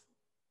safe.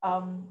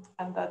 And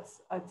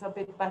it's a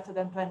bit better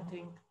than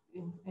 20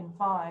 in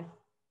 5.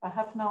 I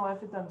have no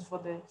evidence for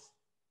this.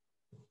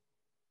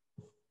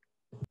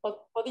 But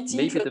it's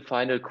maybe the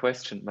final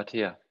question,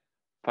 Mattea.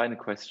 Final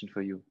question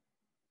for you.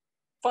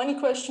 Final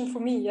question for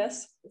me,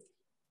 yes.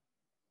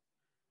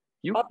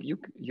 I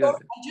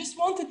just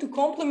wanted to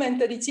compliment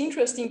that it's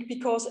interesting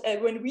because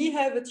when we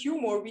have a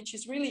tumor which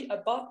is really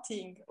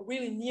abutting,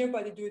 really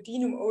nearby the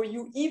duodenum, or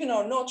you even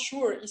are not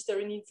sure is there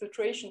an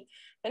infiltration,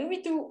 then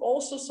we do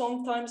also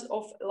sometimes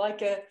of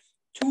like a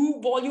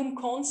 2-volume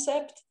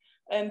concept.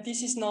 And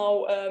this is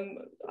now,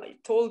 I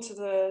told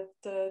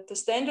the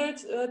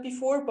standard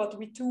before, but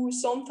we do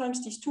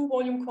sometimes these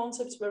 2-volume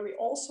concepts where we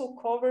also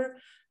cover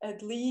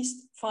at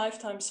least 5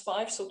 times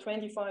 5, so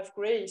 25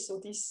 gray.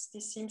 So this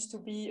seems to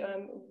be,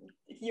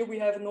 here we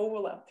have an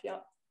overlap, yeah.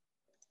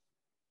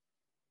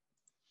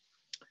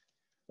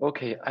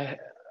 Okay,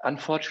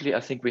 unfortunately, I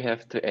think we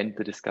have to end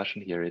the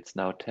discussion here. It's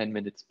now 10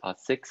 minutes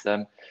past 6.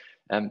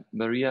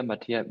 Maria,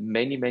 Mattea,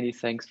 many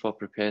thanks for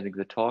preparing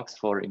the talks,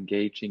 for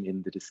engaging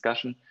in the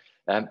discussion.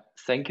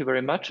 Thank you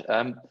very much.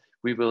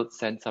 We will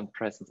send some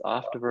presents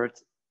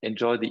afterwards.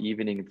 Enjoy the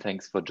evening and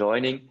thanks for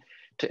joining.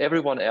 To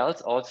everyone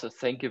else, also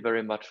thank you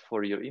very much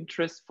for your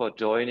interest, for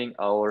joining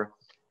our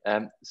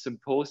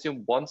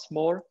symposium once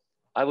more.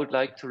 I would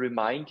like to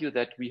remind you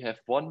that we have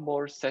one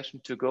more session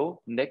to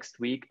go next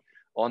week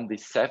on the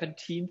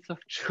 17th of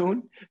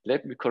June.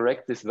 Let me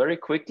correct this very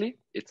quickly.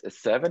 It's a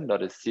 7,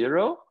 not a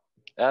 0.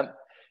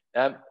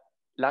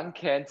 Lung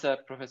cancer,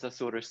 Professor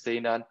Suresh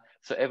Senan.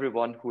 So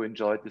everyone who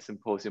enjoyed the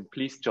symposium,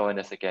 please join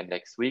us again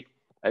next week.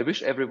 I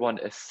wish everyone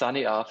a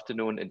sunny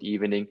afternoon and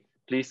evening.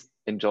 Please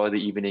enjoy the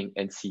evening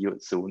and see you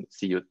soon.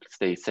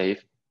 Stay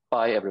safe.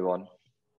 Bye, everyone.